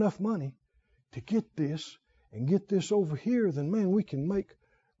just get enough money to get this and get this over here, then man, we can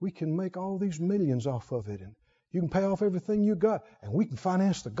make all these millions off of it, and you can pay off everything you got, and we can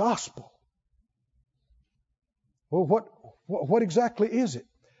finance the gospel. Well, what exactly is it?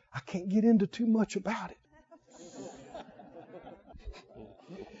 I can't get into too much about it.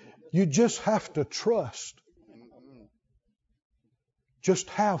 You just have to trust. Just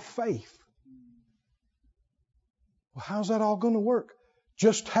have faith. Well, how's that all going to work?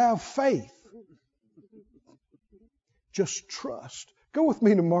 Just have faith. Just trust. Go with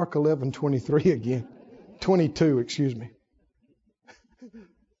me to Mark 11:23 again. 22, excuse me.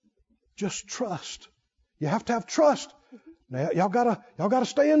 Just trust. You have to have trust. Now, y'all gotta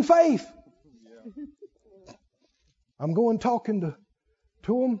stay in faith. I'm going talking to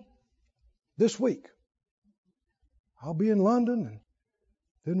them this week. I'll be in London, and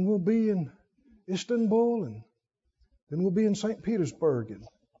then we'll be in Istanbul, and then we'll be in St. Petersburg. And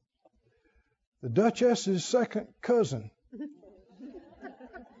the Duchess's second cousin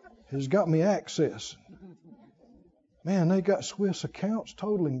has got me access. Man, they got Swiss accounts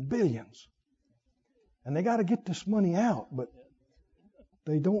totaling billions. And they got to get this money out, but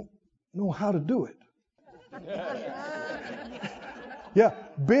they don't know how to do it. Yeah,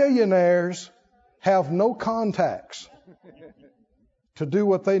 billionaires have no contacts to do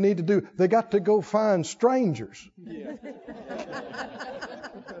what they need to do. They got to go find strangers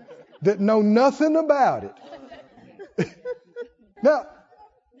that know nothing about it. Now,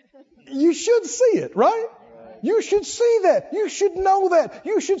 you should see it, right? You should see that. You should know that.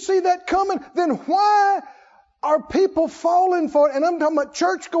 You should see that coming. Then why are people falling for it? And I'm talking about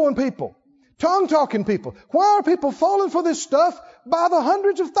church-going people, tongue-talking people. Why are people falling for this stuff by the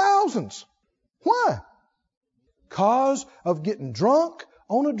hundreds of thousands? Why? because of getting drunk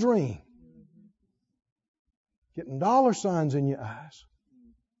on a dream. Getting dollar signs in your eyes.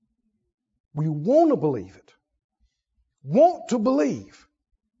 We want to believe it. Want to believe.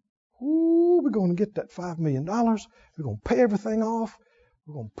 Ooh, we're going to get that $5 million. We're going to pay everything off.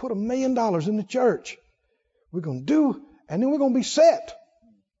 We're going to put $1 million in the church. We're going to do, and then we're going to be set.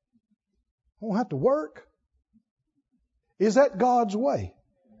 Won't have to work. Is that God's way?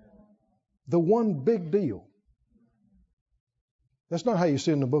 The one big deal. That's not how you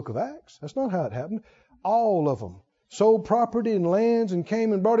see it in the book of Acts. That's not how it happened. All of them sold property and lands and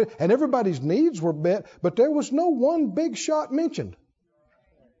came and brought it, and everybody's needs were met, but there was no one big shot mentioned.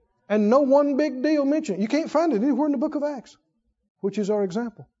 And no one big deal mentioned. You can't find it anywhere in the book of Acts, which is our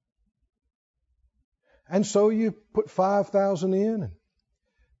example. And so you put 5,000 in, and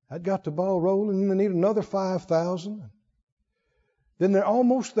that got the ball rolling, and they need another 5,000. Then they're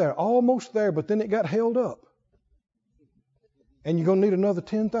almost there, but then it got held up. And you're going to need another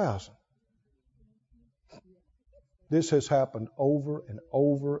 10,000. This has happened over and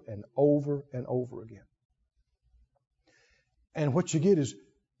over and over and over again. And what you get is,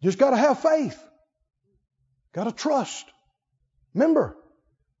 just got to have faith. Got to trust. Remember,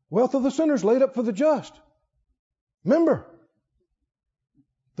 wealth of the sinners laid up for the just. Remember,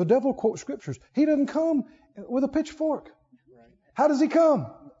 the devil quotes scriptures. He doesn't come with a pitchfork. How does he come?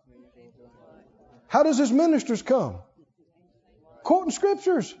 How does his ministers come? Quoting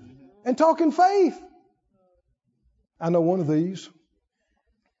scriptures and talking faith. I know one of these.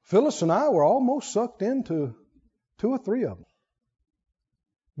 Phyllis and I were almost sucked into 2 or 3 of them.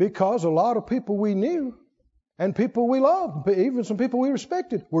 Because a lot of people we knew and people we loved, even some people we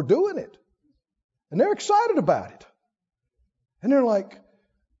respected, were doing it. And they're excited about it. And they're like,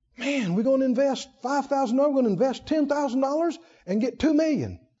 man, we're going to invest $5,000, we're going to invest $10,000 and get $2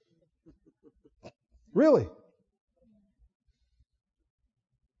 million. Really?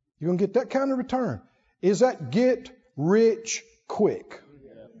 You're going to get that kind of return. Is that get rich quick?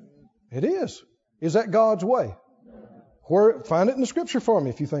 It is. Is that God's way? Find it in the scripture for me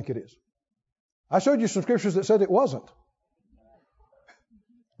if you think it is. I showed you some scriptures that said it wasn't.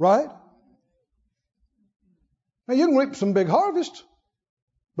 Right? Now you can reap some big harvest,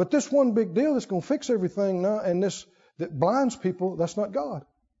 but this one big deal that's going to fix everything now, and this that blinds people, that's not God.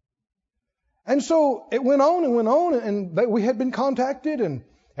 And so it went on, and we had been contacted, and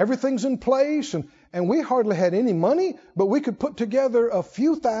everything's in place, and we hardly had any money, but we could put together a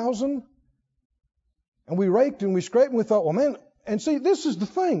few thousand. And we raked and we scraped and we thought, well, man, and see, this is the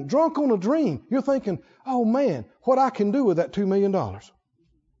thing. Drunk on a dream. You're thinking, oh, man, what I can do with that $2 million.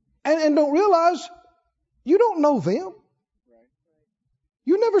 And don't realize you don't know them.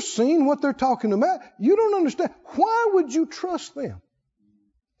 You've never seen what they're talking about. You don't understand. Why would you trust them?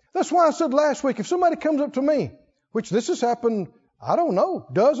 That's why I said last week, if somebody comes up to me, which this has happened, I don't know,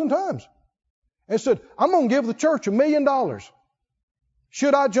 a dozen times, and said, I'm going to give the church $1 million.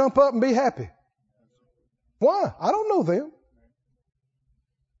 Should I jump up and be happy? Why? I don't know them.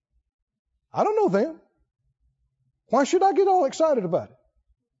 I don't know them. Why should I get all excited about it?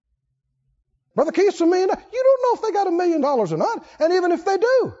 Brother Keith, $1 million. You don't know if they got $1 million or not. And even if they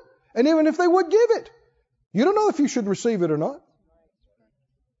do, and even if they would give it, you don't know if you should receive it or not.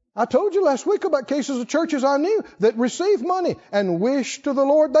 I told you last week about cases of churches I knew that received money and wished to the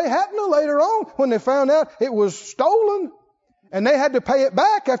Lord they hadn't later on when they found out it was stolen and they had to pay it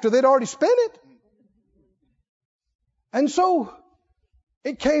back after they'd already spent it. And so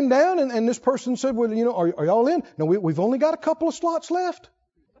it came down, and this person said, well, you know, are y'all in? No, we've only got a couple of slots left.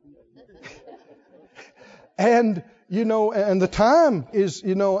 And, you know, and the time is,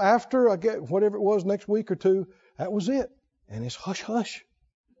 you know, after I get whatever it was next week or 2, that was it. And it's hush, hush.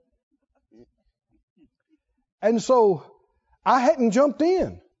 And so I hadn't jumped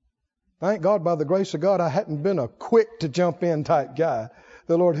in. Thank God, by the grace of God, I hadn't been a quick to jump in type guy.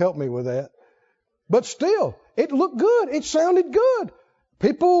 The Lord helped me with that. But still, it looked good. It sounded good.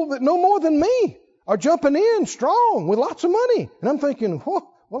 People that know more than me are jumping in strong with lots of money. And I'm thinking, well,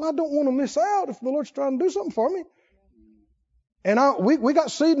 I don't want to miss out if the Lord's trying to do something for me. And we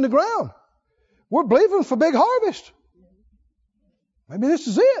got seed in the ground. We're believing for big harvest. Maybe this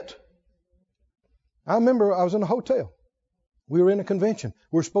is it. I remember I was in a hotel. We were in a convention.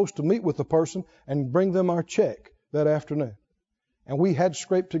 We were supposed to meet with the person and bring them our check that afternoon. And we had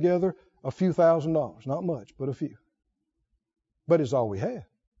scraped together a few $1,000s. Not much, but a few. But it's all we had.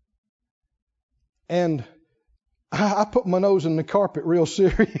 And I put my nose in the carpet real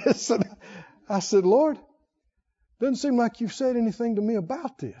serious. And I said, Lord, doesn't seem like you've said anything to me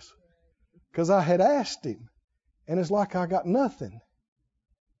about this. Because I had asked him. And it's like I got nothing.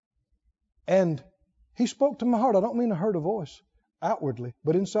 And He spoke to my heart. I don't mean I heard a voice outwardly,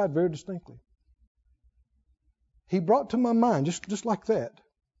 but inside very distinctly. He brought to my mind, just like that,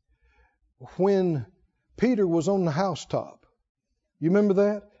 when Peter was on the housetop. You remember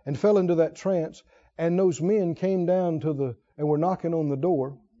that? And fell into that trance. And those men came down and were knocking on the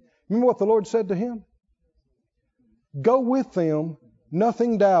door. Remember what the Lord said to him? Go with them,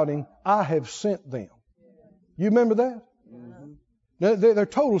 nothing doubting, I have sent them. You remember that? Now, they're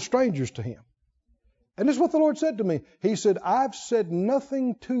total strangers to him. And this is what the Lord said to me. He said, I've said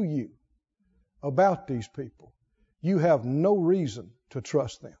nothing to you about these people. You have no reason to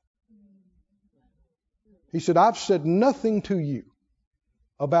trust them. He said, I've said nothing to you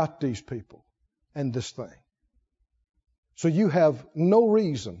about these people and this thing. So you have no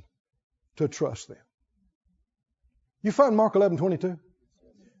reason to trust them. You find Mark 11:22?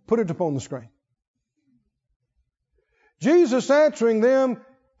 Put it upon the screen. Jesus answering them,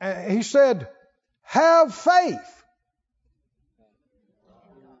 he said, have faith.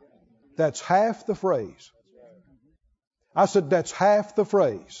 That's half the phrase. I said, that's half the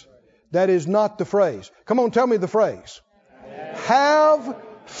phrase. That is not the phrase. Come on, tell me the phrase. Have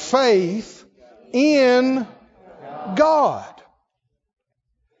faith in God.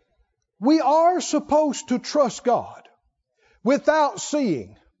 We are supposed to trust God without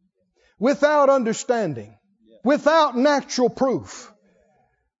seeing, without understanding, without natural proof.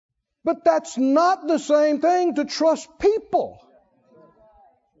 But that's not the same thing to trust people.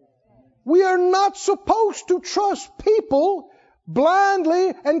 We are not supposed to trust people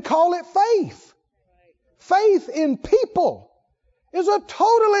blindly and call it faith. Faith in people is a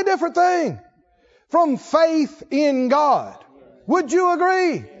totally different thing from faith in God. Would you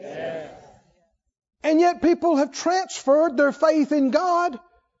agree? Yes. And yet people have transferred their faith in God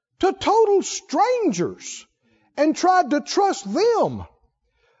to total strangers and tried to trust them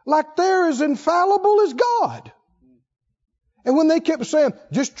like they're as infallible as God. And when they kept saying,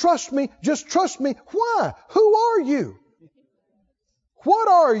 just trust me, why? Who are you? What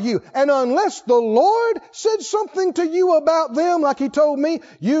are you? And unless the Lord said something to you about them, like He told me,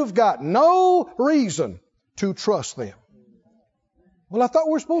 you've got no reason to trust them. Well, I thought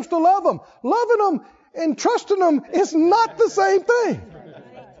we were supposed to love them. Loving them and trusting them is not the same thing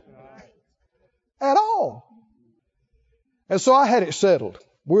at all. And so I had it settled.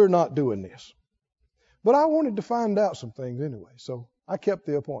 We're not doing this. But I wanted to find out some things anyway, so I kept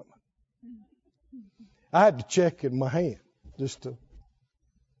the appointment. I had to check in my hand just to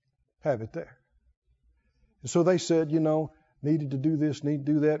have it there. And so they said, needed to do this, need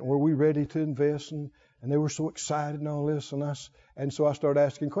to do that, and were we ready to invest? And they were so excited and all this. And so I started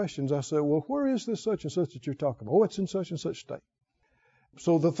asking questions. I said, well, where is this such and such that you're talking about? Oh, it's in such and such state.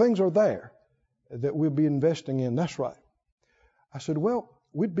 So the things are there that we'll be investing in. That's right. I said, well,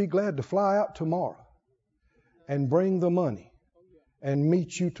 we'd be glad to fly out tomorrow and bring the money and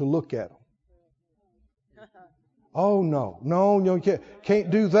meet you to look at them. Oh, no, you can't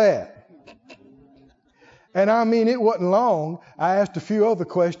do that. And I mean, it wasn't long. I asked a few other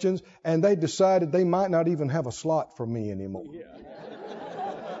questions, and they decided they might not even have a slot for me anymore.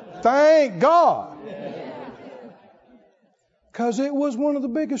 Thank God. Because it was one of the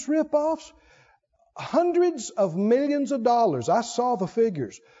biggest rip-offs. Hundreds of millions of dollars, I saw the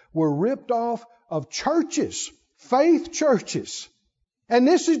figures, were ripped off of churches, faith churches. And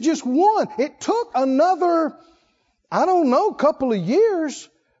this is just one. It took another, couple of years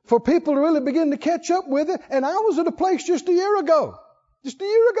for people to really begin to catch up with it. And I was at a place just a year ago.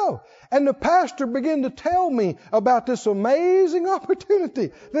 And the pastor began to tell me about this amazing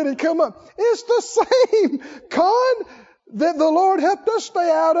opportunity that had come up. It's the same con that the Lord helped us stay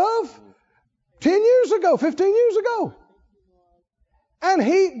out of 10 years ago, 15 years ago.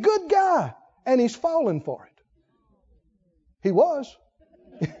 And good guy. And he's fallen for it. He was.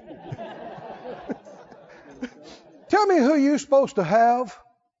 Tell me who you're supposed to have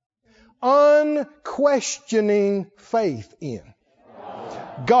unquestioning faith in.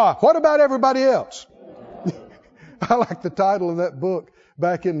 God. What about everybody else? I like the title of that book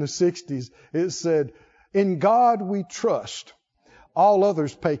back in the 60s. It said, in God we trust. All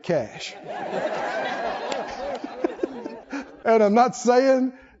others pay cash. And I'm not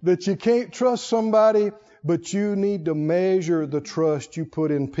saying that you can't trust somebody, but you need to measure the trust you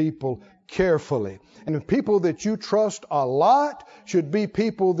put in people carefully. And the people that you trust a lot should be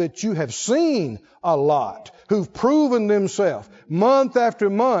people that you have seen a lot, who've proven themselves month after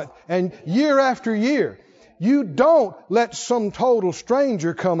month and year after year. You don't let some total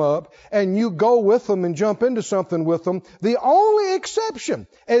stranger come up and you go with them and jump into something with them. The only exception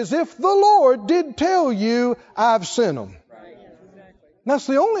is if the Lord did tell you, I've sent them. That's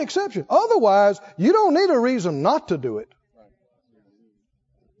the only exception. Otherwise, you don't need a reason not to do it.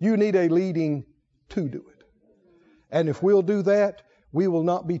 You need a leading to do it. And if we'll do that, we will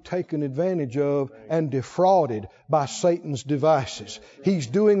not be taken advantage of and defrauded by Satan's devices. He's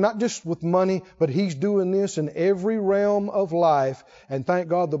doing not just with money, but he's doing this in every realm of life. And thank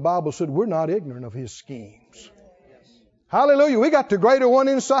God the Bible said we're not ignorant of his schemes. Hallelujah. We got the greater one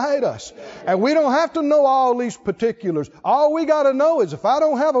inside us. And we don't have to know all these particulars. All we got to know is if I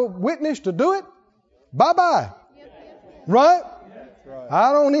don't have a witness to do it, bye-bye. Right?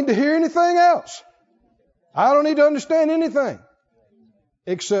 I don't need to hear anything else. I don't need to understand anything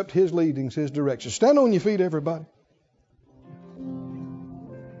except his leadings, his directions. Stand on your feet, everybody.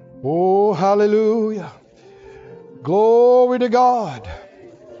 Oh, hallelujah. Glory to God.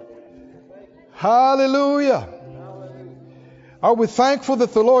 Hallelujah. Are we thankful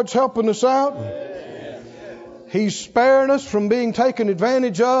that the Lord's helping us out? He's sparing us from being taken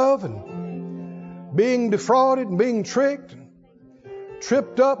advantage of and being defrauded and being tricked and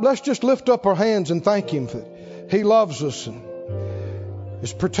tripped up. Let's just lift up our hands and thank him that he loves us and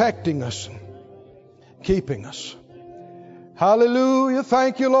is protecting us and keeping us. Hallelujah.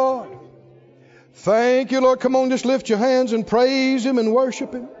 Thank you, Lord. Thank you, Lord. Come on, just lift your hands and praise him and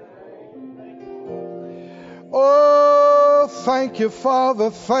worship him. Oh, thank you, Father.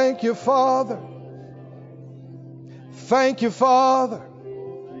 Thank you, Father. Thank you, Father.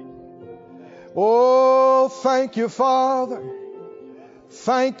 Oh, thank you, Father.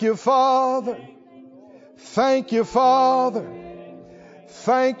 Thank you, Father. Thank you, Father.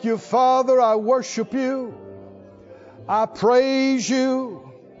 Thank you, Father. I worship you. I praise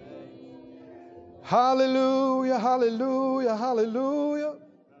you. Hallelujah, hallelujah, hallelujah.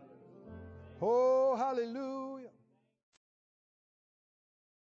 Oh, hallelujah.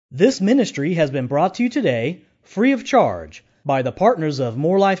 This ministry has been brought to you today free of charge by the partners of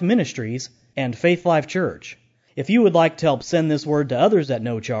More Life Ministries and Faith Life Church. If you would like to help send this word to others at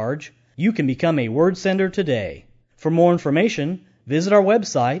no charge, you can become a word sender today. For more information, visit our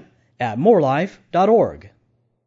website at morelife.org.